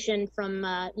the evolution from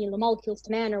the molecules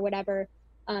to man or whatever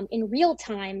in real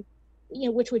time,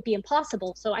 which would be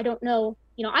impossible. So I don't know.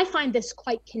 I find this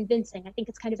quite convincing. I think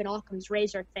it's kind of an Occam's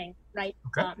razor thing, right?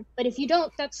 Okay. But if you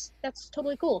don't, that's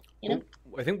totally cool. Well,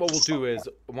 I think what we'll do is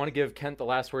I want to give Kent the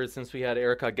last word since we had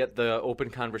Erica get the open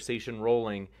conversation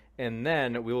rolling, and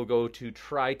then we will go to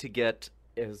try to get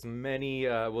as many.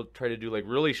 We'll try to do like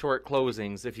really short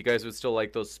closings if you guys would still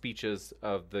like those speeches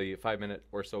of the 5-minute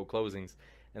or so closings,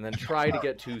 and then try to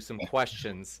get to some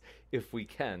questions if we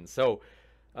can. So,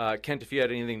 Kent, if you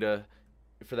had anything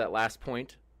for that last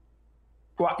point.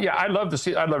 Well, yeah, I'd love to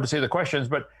see the questions,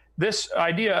 but this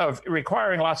idea of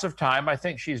requiring lots of time, I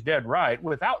think she's dead right.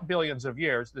 Without billions of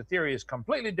years, the theory is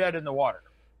completely dead in the water,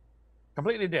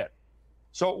 completely dead.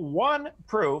 So one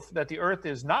proof that the Earth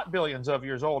is not billions of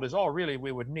years old is all really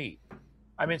we would need.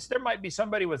 I mean, there might be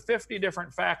somebody with 50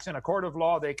 different facts in a court of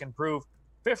law. They can prove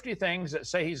 50 things that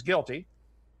say he's guilty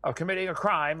of committing a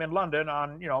crime in London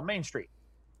on, Main Street.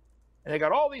 And they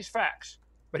got all these facts,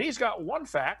 but he's got one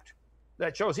fact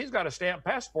that shows he's got a stamped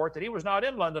passport that he was not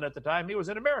in London at the time, he was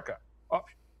in America. Oh,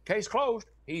 case closed,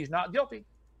 he's not guilty.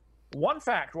 One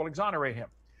fact will exonerate him.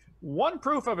 One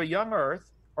proof of a young Earth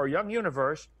or young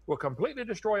universe will completely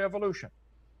destroy evolution.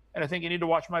 And I think you need to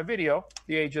watch my video,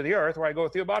 The Age of the Earth, where I go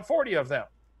through about 40 of them.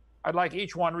 I'd like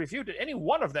each one refuted. Any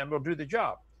one of them will do the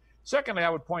job. Secondly,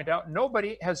 I would point out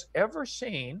nobody has ever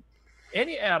seen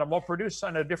any animal produce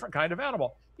on a different kind of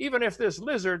animal. Even if this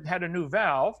lizard had a new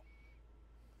valve,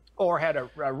 or had a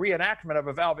reenactment of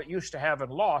a valve it used to have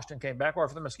and lost and came back, or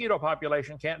if the mosquito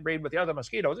population can't breed with the other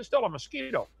mosquitoes, it's still a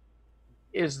mosquito.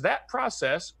 Is that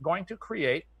process going to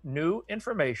create new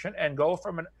information and go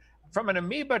from an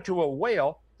amoeba to a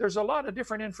whale? There's a lot of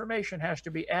different information has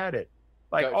to be added,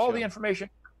 like gotcha. All the information,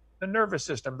 the nervous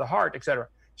system, the heart, etc.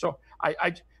 So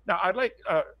now I'd like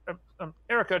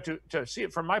Erica to see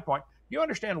it from my point. You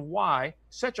understand why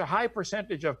such a high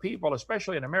percentage of people,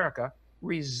 especially in America,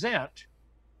 resent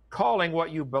calling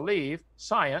what you believe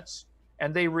science,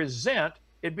 and they resent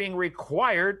it being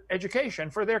required education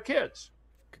for their kids.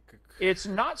 It's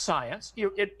not science.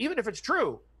 Even if it's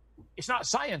true, it's not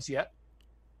science yet.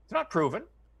 It's not proven.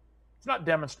 It's not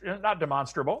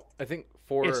demonstrable. I think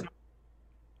it's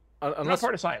not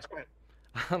part of science. Go ahead.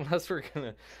 Unless we're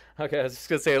gonna, okay, I was just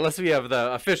gonna say, unless we have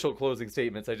the official closing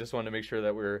statements, I just want to make sure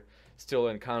that we're still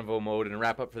in convo mode and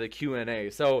wrap up for the Q&A.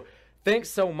 So thanks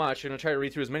so much. I'm gonna try to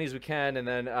read through as many as we can, and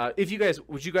then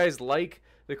would you guys like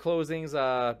the closings,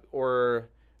 or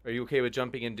are you okay with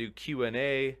jumping into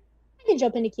Q&A? I can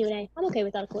jump into Q&A. I'm okay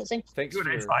without a closing. Thanks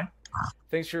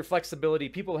for your flexibility.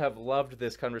 People have loved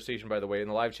this conversation, by the way. In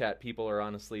the live chat, people are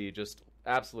honestly just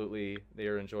absolutely, they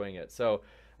are enjoying it. So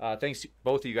thanks to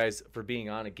both of you guys for being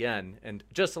on again. And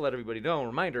just to let everybody know, a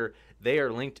reminder, they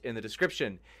are linked in the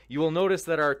description. You will notice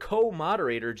that our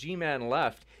co-moderator, G-Man,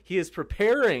 left. he is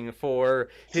preparing for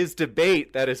his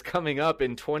debate that is coming up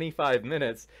in 25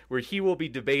 minutes, where he will be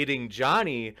debating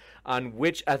Johnny on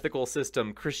which ethical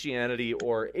system, Christianity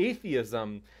or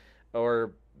atheism,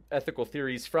 or ethical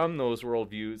theories from those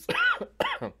worldviews,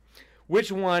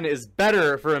 which one is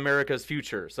better for America's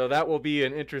future. So that will be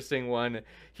an interesting one.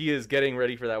 He is getting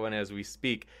ready for that one as we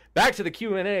speak. Back to the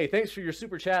Q&A. Thanks for your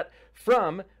super chat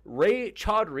from Ray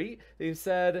Chaudhry. They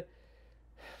said,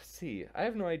 let's see, I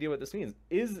have no idea what this means.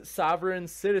 Is sovereign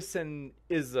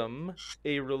citizenism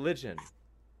a religion?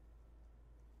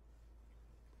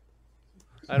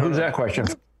 I don't Who's know. that question?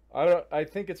 I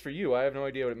think it's for you. I have no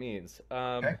idea what it means.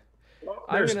 Okay.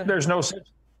 There's no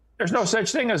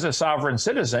such thing as a sovereign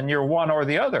citizen. You're one or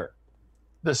the other.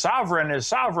 The sovereign is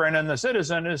sovereign and the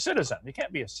citizen is citizen. You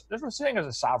can't be there's no such thing as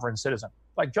a sovereign citizen,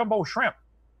 like jumbo shrimp.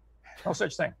 No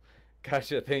such thing.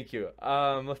 Gotcha. Thank you.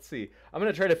 Let's see. I'm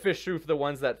going to try to fish through for the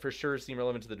ones that for sure seem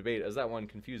relevant to the debate, as that one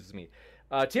confuses me.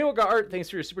 Teoga Art, thanks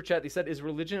for your super chat. They said, is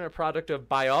religion a product of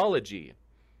biology?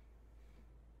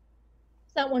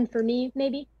 Is that one for me,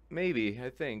 maybe? Maybe. I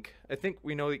think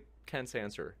we know Kent's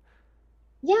answer.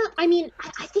 Yeah, I mean,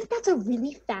 I think that's a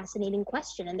really fascinating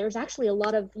question. And there's actually a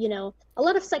lot of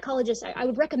psychologists. I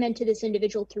would recommend to this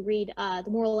individual to read The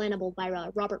Moral Animal by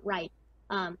Robert Wright.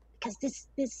 Because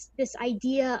this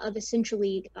idea of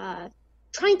essentially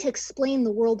trying to explain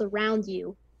the world around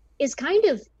you is kind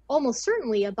of almost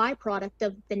certainly a byproduct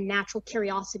of the natural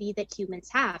curiosity that humans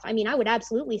have. I mean, I would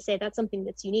absolutely say that's something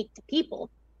that's unique to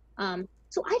people.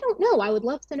 So I don't know. I would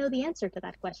love to know the answer to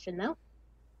that question, though.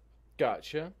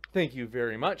 Gotcha. Thank you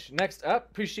very much. Next up,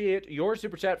 appreciate your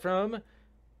super chat from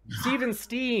Steven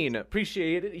Steen.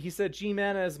 Appreciate it. He said,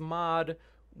 G-Man as mod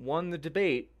won the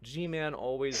debate. G-Man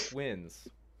always wins.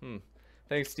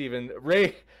 Thanks, Steven.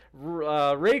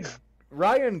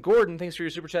 Ryan Gordon, thanks for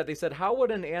your super chat. They said, how would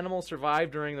an animal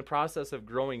survive during the process of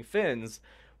growing fins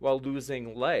while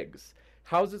losing legs?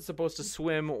 How is it supposed to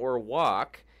swim or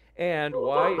walk? And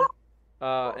why...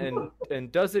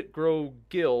 and does it grow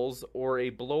gills or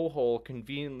a blowhole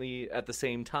conveniently at the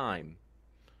same time?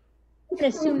 I can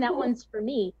assume that one's for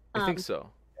me. I think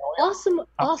so. Awesome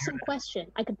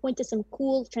question. I could point to some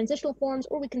cool transitional forms,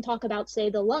 or we can talk about, say,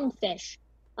 the lungfish.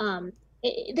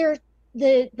 The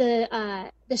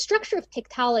structure of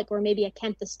Tiktaalik, or maybe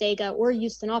Acanthostega, or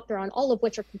Eusthenopteron, all of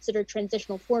which are considered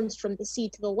transitional forms from the sea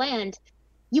to the land.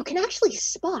 You can actually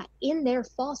spot in their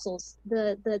fossils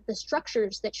the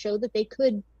structures that show that they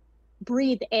could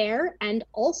breathe air and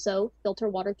also filter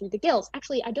water through the gills.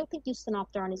 Actually, I don't think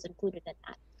Eusthenopteron is included in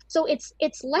that. So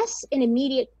it's less an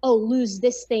immediate, oh, lose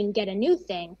this thing, get a new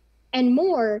thing, and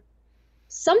more,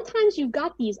 sometimes you've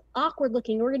got these awkward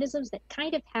looking organisms that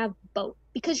kind of have both.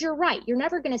 Because you're right, you're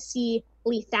never going to see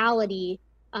lethality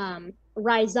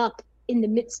rise up in the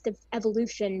midst of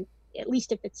evolution, at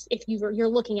least if you're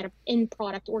looking at an end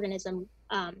product organism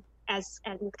as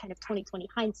with kind of 20/20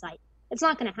 hindsight. It's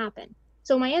not going to happen.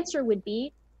 So my answer would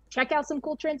be check out some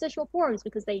cool transitional forms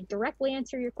because they directly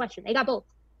answer your question. They got both.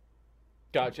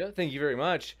 Gotcha. Thank you very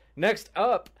much. Next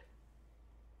up.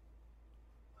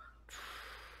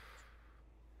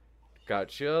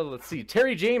 Gotcha. Let's see.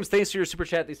 Terry James, thanks for your super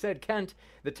chat. They said, Kent,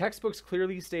 the textbooks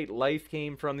clearly state life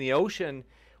came from the ocean.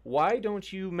 Why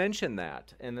don't you mention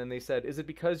that? And then they said, is it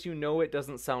because you know it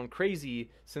doesn't sound crazy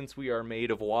since we are made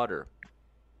of water?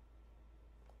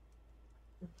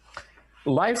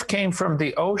 Life came from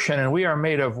the ocean and we are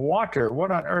made of water.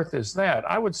 What on earth is that?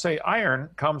 I would say iron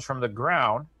comes from the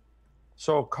ground.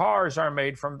 So cars are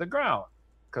made from the ground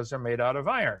because they're made out of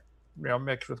iron,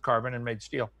 mixed with carbon and made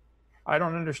steel. I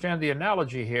don't understand the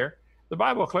analogy here. The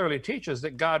Bible clearly teaches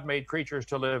that God made creatures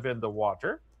to live in the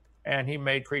water, and he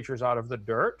made creatures out of the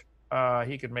dirt.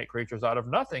 He could make creatures out of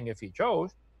nothing if he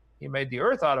chose. He made the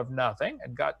earth out of nothing,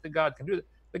 and God can do that.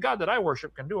 The God that I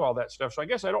worship can do all that stuff. So I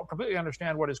guess I don't completely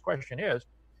understand what his question is.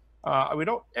 We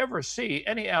don't ever see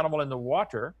any animal in the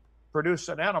water produce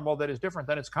an animal that is different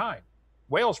than its kind.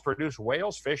 Whales produce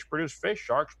whales, fish produce fish,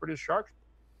 sharks produce sharks.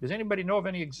 Does anybody know of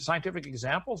any scientific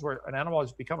examples where an animal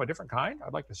has become a different kind?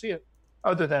 I'd like to see it.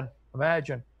 Other than,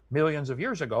 imagine, millions of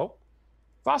years ago.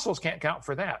 Fossils can't count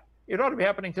for that. It ought to be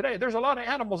happening today. There's a lot of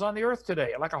animals on the earth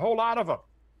today, like a whole lot of them.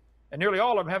 And nearly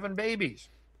all of them having babies.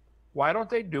 Why don't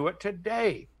they do it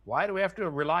today? Why do we have to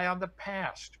rely on the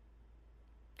past?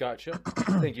 Gotcha.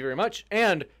 Thank you very much.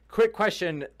 And quick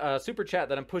question, super chat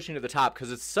that I'm pushing to the top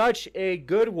because it's such a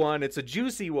good one. It's a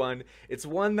juicy one. It's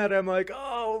one that I'm like,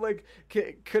 oh, like,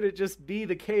 could it just be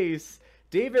the case?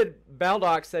 David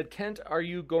Baldock said, Kent, are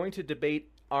you going to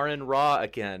debate Aaron Ra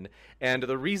again? And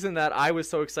the reason that I was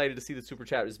so excited to see the super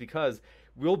chat is because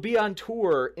we'll be on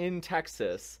tour in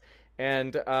Texas.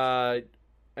 And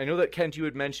I know that Kent, you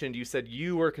had mentioned, you said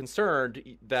you were concerned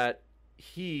that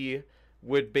he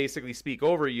would basically speak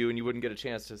over you and you wouldn't get a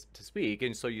chance to speak.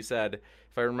 And so you said,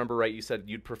 if I remember right, you said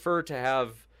you'd prefer to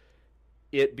have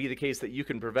it be the case that you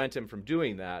can prevent him from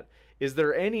doing that. Is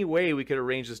there any way we could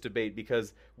arrange this debate?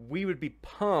 Because we would be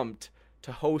pumped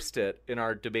to host it in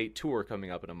our debate tour coming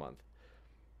up in a month.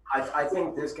 I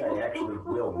think this guy actually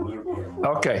will mute him.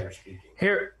 Okay.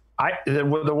 Here, the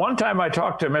one time I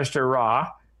talked to Mr. Ra,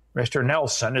 Mr.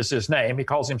 Nelson is his name. He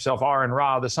calls himself Aaron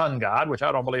Ra, the sun god, which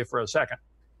I don't believe for a second.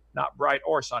 Not bright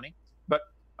or sunny. But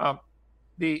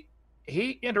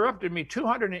he interrupted me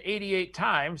 288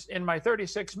 times in my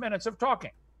 36 minutes of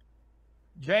talking.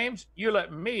 James, you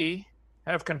let me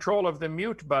have control of the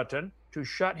mute button to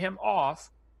shut him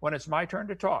off when it's my turn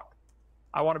to talk.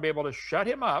 I want to be able to shut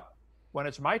him up when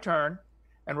it's my turn,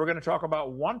 and we're going to talk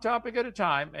about one topic at a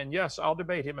time. And yes, I'll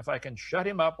debate him if I can shut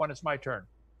him up when it's my turn.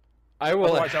 I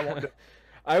will. Otherwise, I won't do it.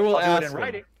 I will I'll ask do it in him.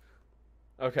 writing.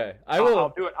 Okay, I will.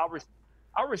 I'll do it.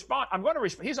 I'll respond. I'm going to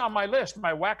respond. He's on my list.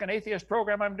 My Whack an Atheist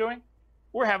program I'm doing.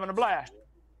 We're having a blast.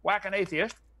 Whack an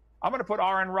Atheist. I'm going to put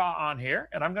Aaron Ra on here,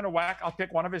 and I'm going to whack. I'll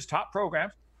pick one of his top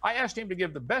programs. I asked him to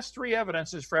give the best 3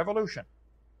 evidences for evolution.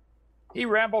 He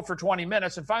rambled for 20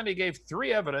 minutes and finally gave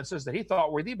 3 evidences that he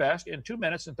thought were the best in 2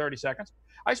 minutes and 30 seconds.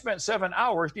 I spent 7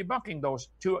 hours debunking those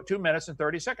 2 minutes and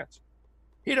 30 seconds.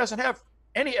 He doesn't have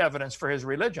any evidence for his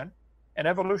religion, and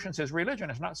evolution's his religion.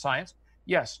 It's not science.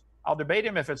 Yes, I'll debate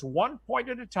him if it's one point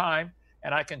at a time,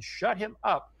 and I can shut him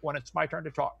up when it's my turn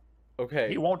to talk. Okay.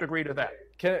 He won't agree to that.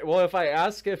 Well, if I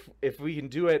ask if we can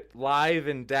do it live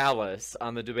in Dallas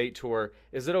on the debate tour,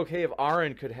 is it okay if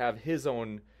Aaron could have his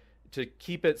own to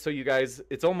keep it so you guys,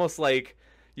 it's almost like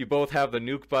you both have the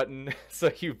nuke button,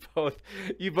 so you both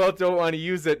don't want to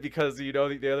use it because you know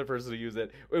the other person will use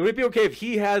it. Would it be okay if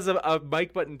he has a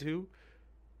mic button too?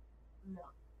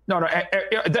 No.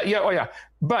 Yeah.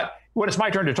 But when it's my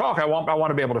turn to talk, I want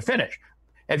to be able to finish.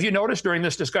 Have you noticed during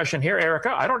this discussion here,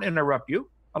 Erica, I don't interrupt you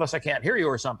unless I can't hear you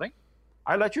or something.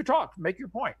 I let you talk, make your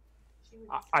point.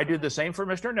 I do the same for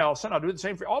Mr. Nelson. I'll do the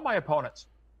same for all my opponents.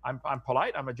 I'm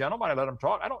polite. I'm a gentleman. I let them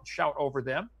talk. I don't shout over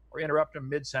them or interrupt them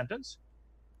mid-sentence.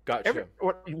 Gotcha.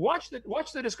 Watch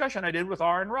the discussion I did with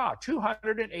Aaron Ra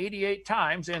 288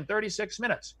 times in 36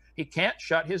 minutes. He can't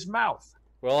shut his mouth.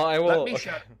 Well, I will.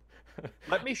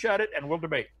 Let me shut it, and we'll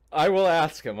debate. I will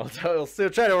ask him. I'll still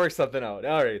try to work something out.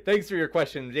 All right. Thanks for your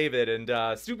question, David.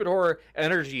 And Stupid Horror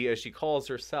Energy, as she calls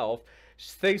herself,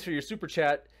 thanks for your super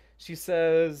chat. She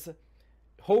says,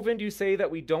 Hovind, you say that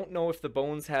we don't know if the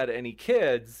bones had any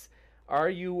kids. Are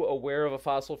you aware of a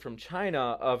fossil from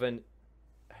China of an,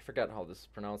 I forgot how this is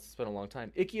pronounced, it's been a long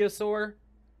time, ichthyosaur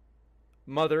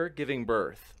mother giving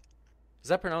birth? Is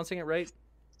that pronouncing it right?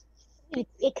 It's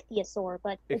ichthyosaur,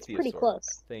 but it's pretty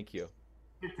close. Thank you.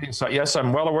 So, yes,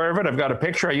 I'm well aware of it. I've got a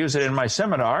picture. I use it in my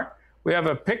seminar. We have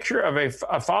a picture of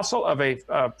a fossil of a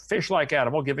fish-like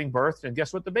animal giving birth, and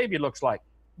guess what the baby looks like?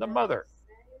 The mother.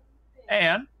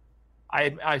 And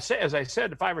I say, as I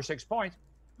said, 5 or 6 points,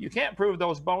 you can't prove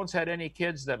those bones had any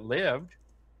kids that lived.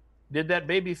 Did that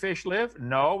baby fish live?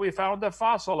 No, we found the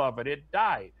fossil of it. It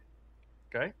died.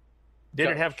 Okay. Did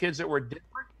it have kids that were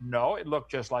different? No, it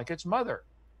looked just like its mother.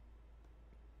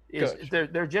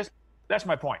 They're just, that's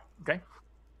my point. Okay.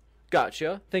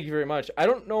 Gotcha. Thank you very much. I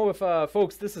don't know if,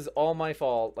 folks, this is all my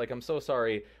fault. Like, I'm so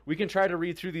sorry. We can try to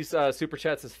read through these super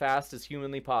chats as fast as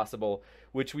humanly possible,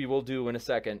 which we will do in a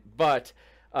second. But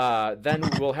then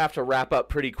we'll have to wrap up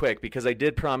pretty quick because I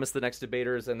did promise the next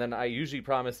debaters, and then I usually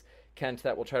promise Kent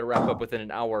that we'll try to wrap up within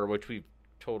an hour, which we've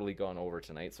totally gone over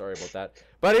tonight. Sorry about that.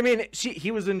 But, I mean,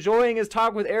 he was enjoying his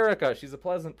talk with Erica. She's a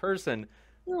pleasant person.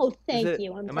 Oh, thank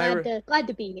you. I'm glad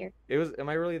to be here. Am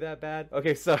I really that bad?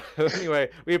 Okay, so anyway,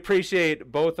 we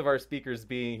appreciate both of our speakers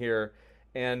being here,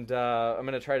 and I'm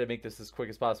going to try to make this as quick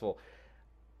as possible.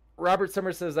 Robert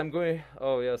Summer says,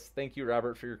 oh, yes, thank you,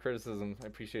 Robert, for your criticism. I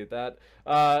appreciate that.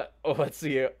 Let's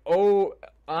see.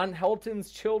 On Helton's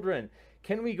children.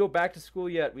 Can we go back to school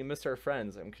yet? We missed our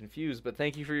friends. I'm confused, but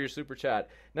thank you for your super chat.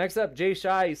 Next up, Jay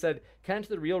Shai, he said, Kent,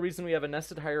 the real reason we have a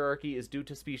nested hierarchy is due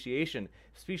to speciation.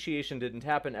 If speciation didn't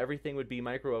happen, everything would be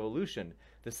microevolution,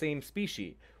 the same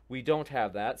species. We don't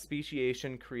have that.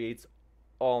 Speciation creates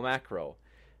all macro.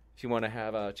 If you want to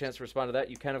have a chance to respond to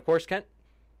that, you can, of course, Kent.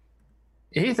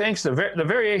 He thinks the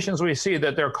variations we see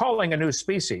that they're calling a new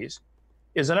species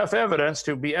is enough evidence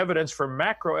to be evidence for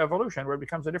macroevolution, where it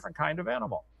becomes a different kind of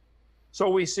animal. So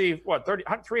we see,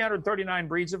 339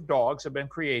 breeds of dogs have been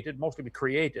created, mostly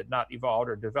created, not evolved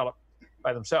or developed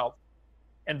by themselves.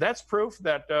 And that's proof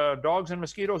that dogs and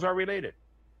mosquitoes are related.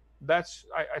 That's,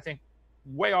 I think,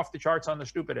 way off the charts on the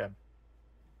stupid end.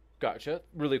 Gotcha.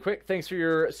 Really quick. Thanks for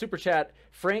your super chat.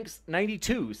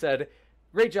 Franks92 said,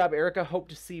 great job, Erica. Hope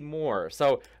to see more.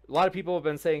 So a lot of people have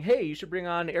been saying, hey, you should bring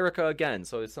on Erica again.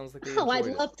 So it sounds like they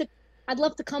I'd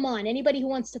love to come on. Anybody who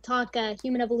wants to talk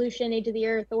human evolution, age of the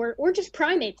earth, or just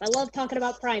primates. I love talking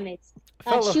about primates.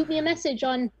 Shoot me a message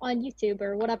on YouTube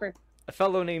or whatever. A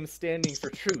fellow named Standing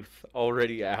for Truth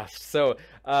already asked. So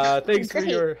thanks for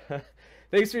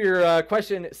your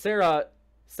question. Sarah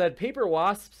said paper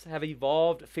wasps have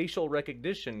evolved facial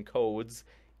recognition codes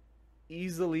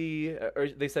easily, or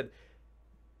they said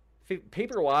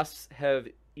paper wasps have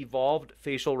evolved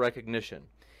facial recognition.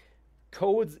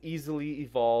 Codes easily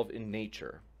evolve in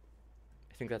nature.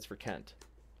 I think that's for Kent.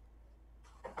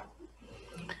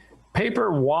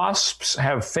 Paper wasps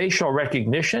have facial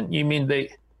recognition? You mean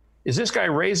is this guy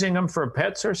raising them for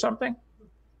pets or something?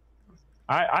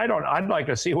 I'd like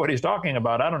to see what he's talking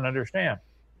about. I don't understand.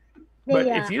 But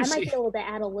if you I might be able to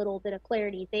add a little bit of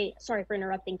clarity. Sorry for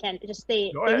interrupting, Ken.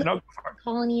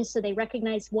 Colonies, so they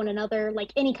recognize one another.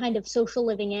 Like any kind of social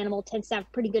living animal tends to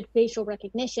have pretty good facial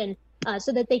recognition,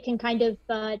 so that they can kind of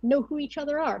know who each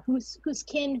other are, who's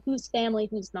kin, who's family,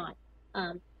 who's not.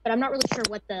 But I'm not really sure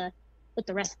what the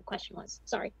rest of the question was.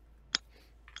 Sorry.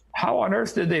 How on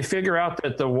earth did they figure out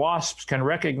that the wasps can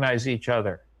recognize each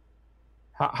other?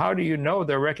 How do you know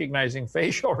they're recognizing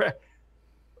facial?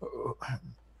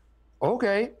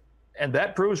 Okay, and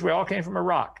that proves we all came from a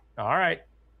rock. All right,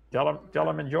 tell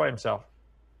him enjoy himself.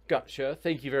 Gotcha.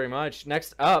 Thank you very much.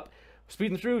 Next up,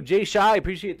 speeding through, Jay Shy,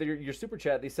 appreciate your super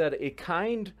chat. They said a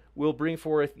kind will bring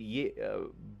forth,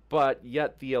 but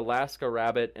yet the Alaska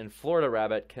rabbit and Florida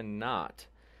rabbit cannot.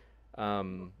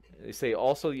 They say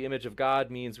also the image of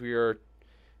God means we are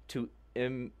to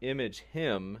image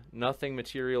him. Nothing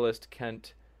materialist.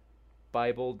 Kent.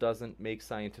 Bible doesn't make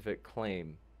scientific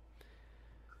claim.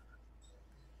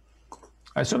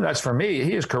 I assume that's for me.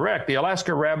 He is correct. The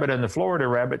Alaska rabbit and the Florida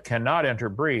rabbit cannot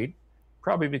interbreed,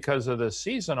 probably because of the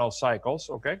seasonal cycles,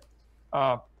 okay?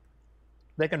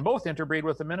 They can both interbreed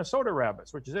with the Minnesota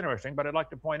rabbits, which is interesting, but I'd like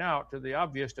to point out to the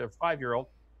obvious to a 5-year-old,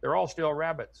 they're all still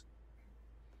rabbits.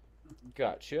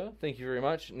 Gotcha. Thank you very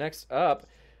much. Next up,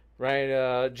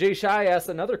 right, Jay Shy asked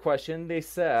another question. They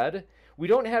said, we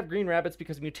don't have green rabbits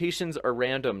because mutations are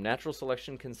random. Natural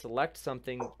selection can select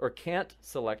something or can't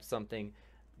select something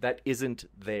that isn't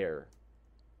there.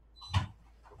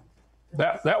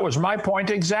 That was my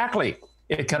point exactly.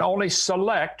 It can only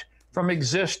select from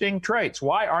existing traits.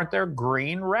 Why aren't there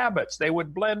green rabbits? They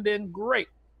would blend in great.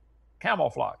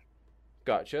 Camouflage.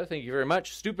 Gotcha. Thank you very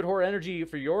much. Stupid Whore Energy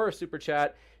for your super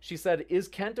chat. She said, is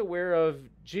Kent aware of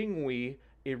Jingwi,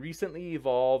 a recently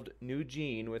evolved new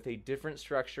gene with a different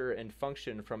structure and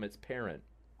function from its parent?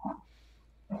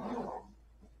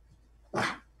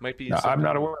 Might be. No, I'm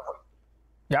not aware of it.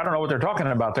 Yeah, I don't know what they're talking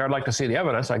about there. I'd like to see the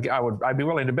evidence. I'd be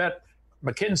willing to bet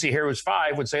McKinsey here, who's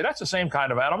 5, would say that's the same kind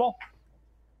of animal.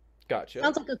 Gotcha.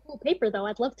 Sounds like a cool paper, though.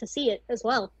 I'd love to see it as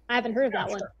well. I haven't heard of that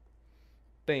one.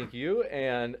 Thank you.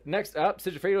 And next up,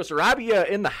 Sigifredo Sarabia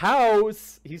in the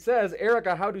house. He says,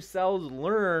 Erica, how do cells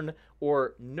learn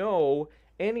or know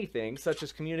anything, such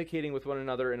as communicating with one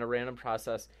another in a random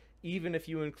process, even if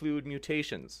you include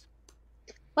mutations?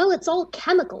 Well, it's all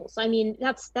chemicals. I mean,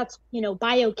 that's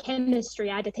biochemistry.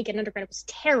 I had to take an undergrad. It was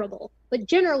terrible. But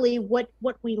generally, what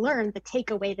we learned, the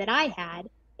takeaway that I had,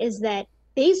 is that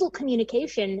basal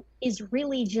communication is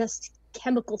really just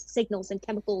chemical signals and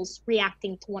chemicals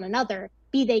reacting to one another,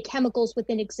 be they chemicals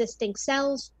within existing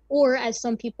cells, or as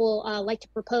some people like to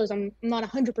propose, I'm not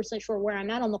 100% sure where I'm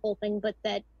at on the whole thing, but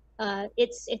that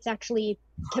it's actually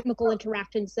chemical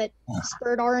interactions that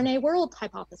spurred RNA world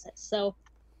hypothesis. So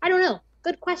I don't know.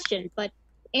 Good question, but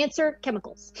answer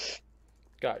chemicals.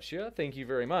 Gotcha. Thank you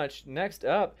very much. Next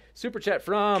up, super chat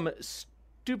from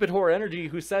Stupid Whore Energy,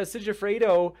 who says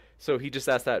Sigifredo. So he just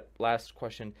asked that last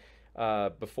question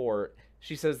before.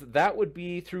 She says that would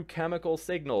be through chemical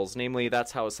signals, namely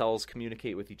that's how cells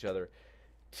communicate with each other.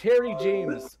 Terry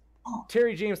James,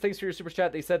 thanks for your super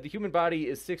chat. They said the human body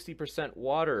is 60%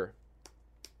 water.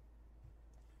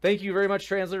 Thank you very much,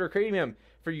 Translator Cranium,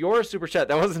 for your super chat.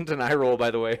 That wasn't an eye roll, by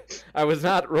the way. I was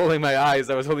not rolling my eyes.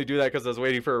 I was only doing that because I was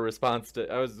waiting for a response.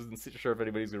 I wasn't sure if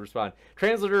anybody's going to respond.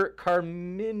 Translator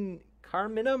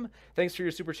Carminum, thanks for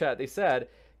your super chat. They said,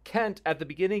 Kent, at the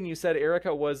beginning you said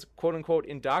Erica was quote-unquote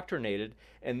indoctrinated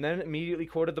and then immediately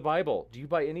quoted the Bible. Do you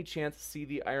by any chance see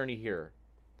the irony here?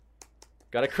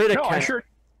 Got a critic, No, Kent.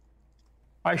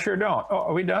 I sure don't. Oh,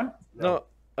 are we done? No,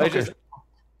 okay.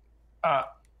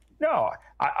 No,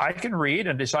 I can read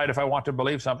and decide if I want to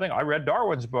believe something. I read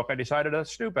Darwin's book. I decided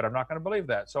that's stupid. I'm not going to believe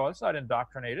that. So it's not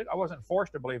indoctrinated. I wasn't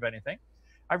forced to believe anything.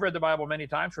 I've read the Bible many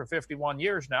times for 51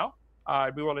 years now.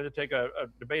 I'd be willing to take a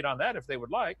debate on that if they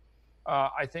would like.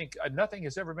 I think nothing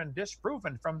has ever been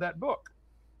disproven from that book.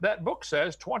 That book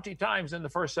says 20 times in the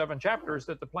first 7 chapters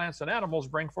that the plants and animals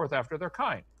bring forth after their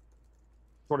kind.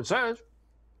 That's what it says.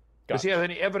 Does he have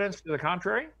any evidence to the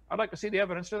contrary? I'd like to see the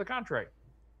evidence to the contrary.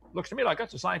 Looks to me like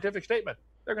that's a scientific statement.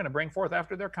 They're going to bring forth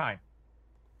after their kind.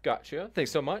 Gotcha. Thanks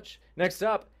so much. Next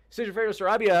up, Sigifredo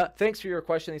Sarabia, thanks for your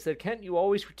question. He said, Kent, you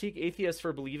always critique atheists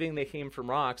for believing they came from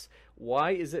rocks.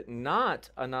 Why is it not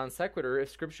a non sequitur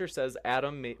if Scripture says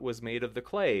Adam was made of the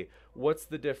clay? What's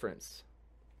the difference?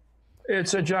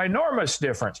 It's a ginormous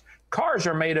difference. Cars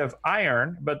are made of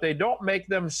iron, but they don't make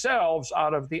themselves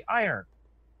out of the iron.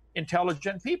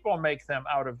 Intelligent people make them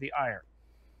out of the iron.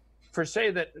 For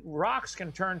say that rocks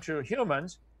can turn to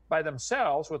humans by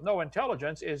themselves with no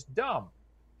intelligence is dumb.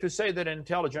 To say that an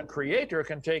intelligent creator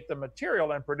can take the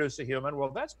material and produce a human, well,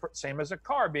 that's the same as a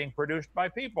car being produced by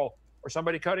people, or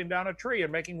somebody cutting down a tree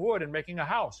and making wood and making a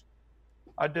house.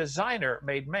 A designer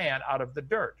made man out of the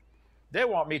dirt. They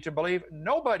want me to believe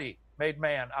nobody made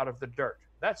man out of the dirt.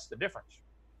 That's the difference.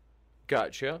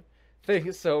 Gotcha. Thank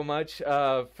you so much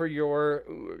for your...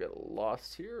 Ooh, I got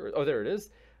lost here. Oh, there it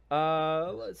is.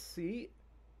 Let's see.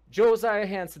 Josiah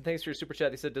Hansen, thanks for your super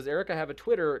chat. He said, does Erica have a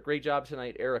Twitter? Great job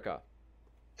tonight, Erica.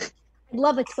 I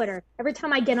love a Twitter. Every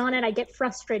time I get on it, I get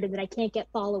frustrated that I can't get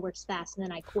followers fast, and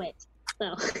then I quit.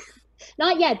 So,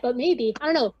 not yet, but maybe. I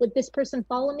don't know. Would this person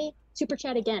follow me? Super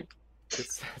chat again. It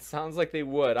sounds like they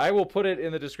would. I will put it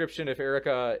in the description if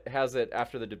Erica has it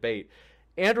after the debate.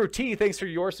 Andrew T, thanks for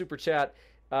your super chat.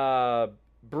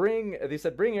 They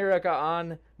said, bring Erica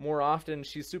on more often.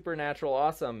 She's supernatural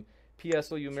awesome.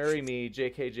 P.S. Will you marry me?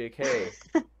 JK.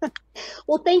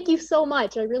 Well, thank you so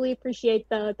much. I really appreciate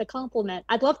the compliment.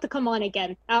 I'd love to come on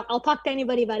again. I'll talk to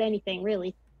anybody about anything,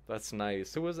 really. That's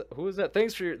nice. Who was that?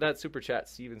 Thanks for that super chat,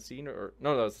 Steven Seen, or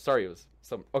no, sorry, it was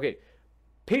some. Okay,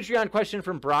 Patreon question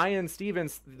from Brian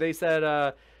Stevens. They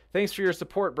said, thanks for your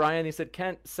support, Brian. They said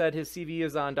Kent said his CV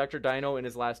is on Dr. Dino in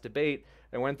his last debate.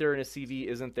 I went there and his CV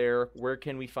isn't there. Where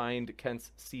can we find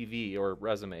Kent's CV or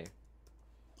resume?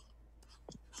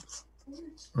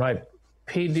 My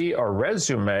PD or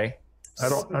resume? I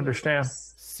don't understand.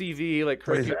 CV like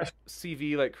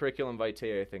CV like curriculum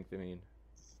vitae, I think they mean.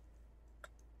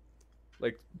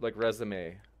 Like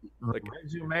resume. Like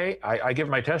resume. I give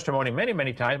my testimony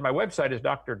many times. My website is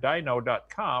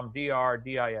drdino.com,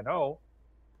 DRDINO.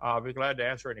 I'll be glad to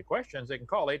answer any questions. They can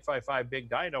call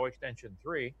 855-BIG-DINO, extension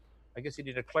 3. I guess he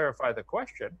need to clarify the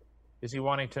question. Is he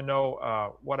wanting to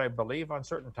know what I believe on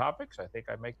certain topics? I think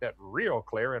I make that real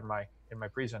clear in my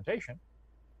presentation.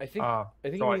 I think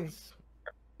it means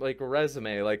like a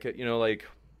resume, like like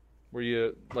where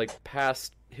you like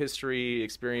past history,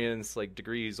 experience, like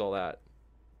degrees, all that.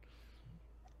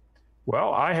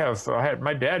 Well, I had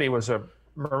my daddy was a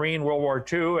Marine World War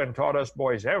II and taught us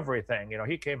boys everything.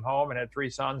 He came home and had 3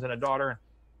 sons and a daughter.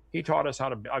 He taught us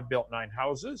I've built 9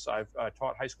 houses. I've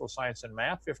taught high school science and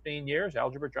math 15 years,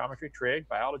 algebra, geometry, trig,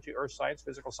 biology, earth science,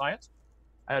 physical science.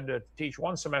 I had to teach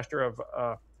 1 semester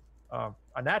of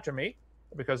anatomy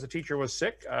because the teacher was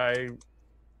sick. I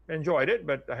enjoyed it,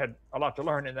 but I had a lot to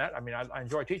learn in that. I mean, I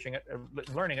enjoy teaching it,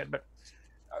 learning it, but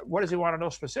what does he want to know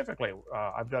specifically?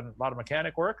 I've done a lot of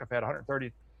mechanic work. I've had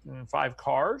 135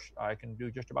 cars. I can do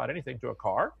just about anything to a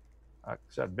car.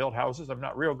 I've built houses. I'm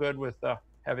not real good with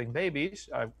having babies.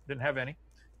 I didn't have any.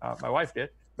 My wife did.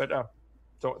 But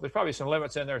so there's probably some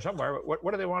limits in there somewhere. But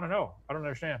what do they want to know? I don't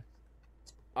understand.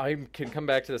 I can come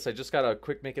back to this. I just got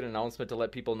to make an announcement to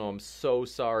let people know I'm so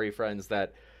sorry, friends,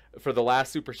 that for the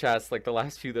last super chats, like the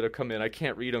last few that have come in, I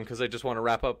can't read them because I just want to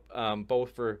wrap up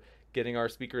both for getting our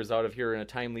speakers out of here in a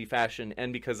timely fashion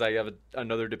and because I have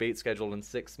another debate scheduled in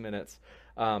 6 minutes.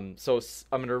 So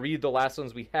I'm going to read the last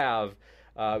ones we have.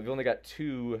 We've only got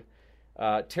 2.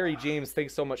 Terry James,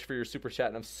 thanks so much for your super chat,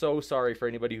 and I'm so sorry for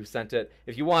anybody who sent it.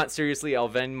 If you want, seriously, I'll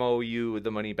Venmo you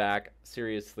the money back,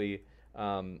 seriously,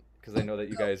 because I know that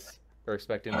you guys are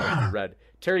expecting it to be read.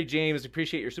 Terry James,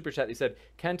 appreciate your super chat. He said,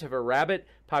 Kent, if a rabbit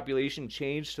population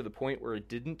changed to the point where it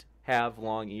didn't have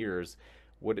long ears,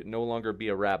 would it no longer be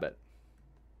a rabbit?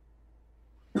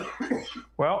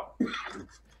 Well,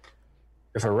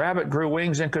 if a rabbit grew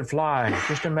wings and could fly,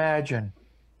 just imagine,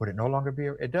 would it no longer be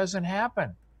it doesn't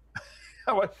happen.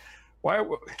 Why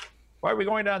are we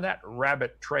going down that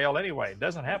rabbit trail anyway? It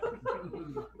doesn't happen.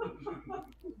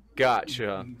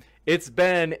 Gotcha. It's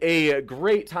been a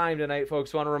great time tonight,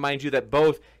 folks. I want to remind you that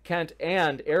both Kent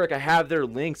and Erica have their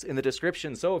links in the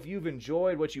description. So if you've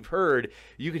enjoyed what you've heard,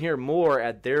 you can hear more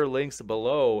at their links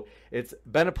below. It's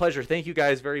been a pleasure. Thank you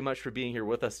guys very much for being here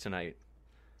with us tonight.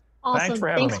 Awesome.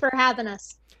 Thanks for having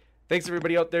us. Thanks,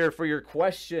 everybody out there, for your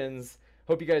questions.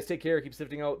 Hope you guys take care. Keep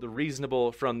sifting out the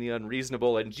reasonable from the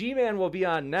unreasonable. And G-Man will be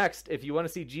on next. If you want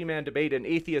to see G-Man debate an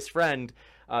atheist friend,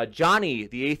 Johnny,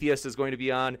 the atheist, is going to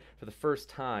be on for the first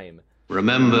time.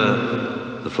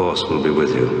 Remember, the Force will be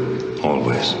with you,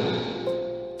 always.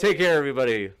 Take care,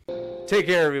 everybody. Take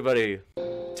care, everybody.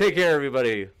 Take care,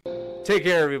 everybody. Take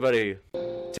care, everybody.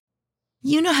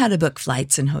 You know how to book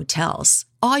flights and hotels.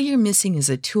 All you're missing is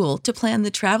a tool to plan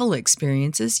the travel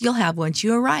experiences you'll have once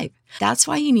you arrive. That's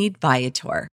why you need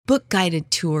Viator. Book guided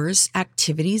tours,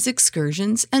 activities,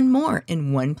 excursions, and more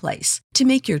in one place to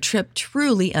make your trip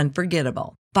truly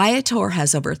unforgettable. Viator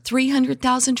has over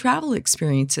 300,000 travel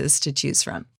experiences to choose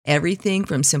from. Everything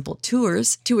from simple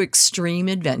tours to extreme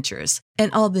adventures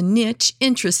and all the niche,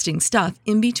 interesting stuff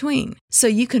in between. So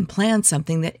you can plan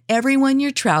something that everyone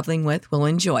you're traveling with will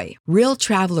enjoy. Real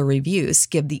traveler reviews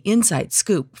give the inside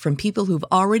scoop from people who've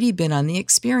already been on the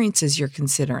experiences you're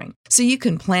considering. So you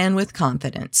can plan with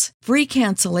confidence. Free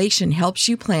cancellation helps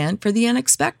you plan for the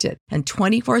unexpected. And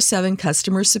 24/7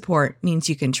 customer support means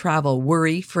you can travel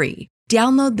worry-free.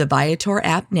 Download the Viator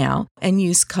app now and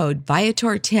use code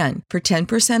Viator10 for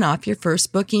 10% off your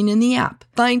first booking in the app.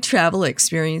 Find travel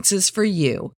experiences for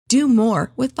you. Do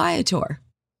more with Viator.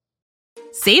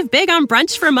 Save big on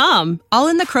brunch for mom, all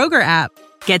in the Kroger app.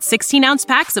 Get 16-ounce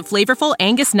packs of flavorful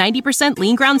Angus 90%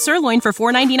 lean ground sirloin for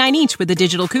 $4.99 each with a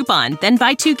digital coupon. Then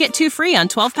buy 2, get 2 free on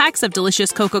 12 packs of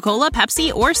delicious Coca-Cola,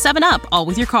 Pepsi, or 7-Up, all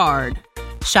with your card.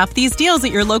 Shop these deals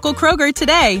at your local Kroger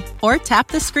today, or tap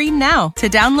the screen now to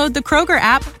download the Kroger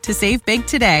app to save big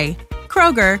today.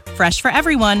 Kroger, fresh for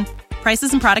everyone.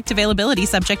 Prices and product availability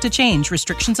subject to change.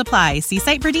 Restrictions apply. See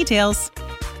site for details.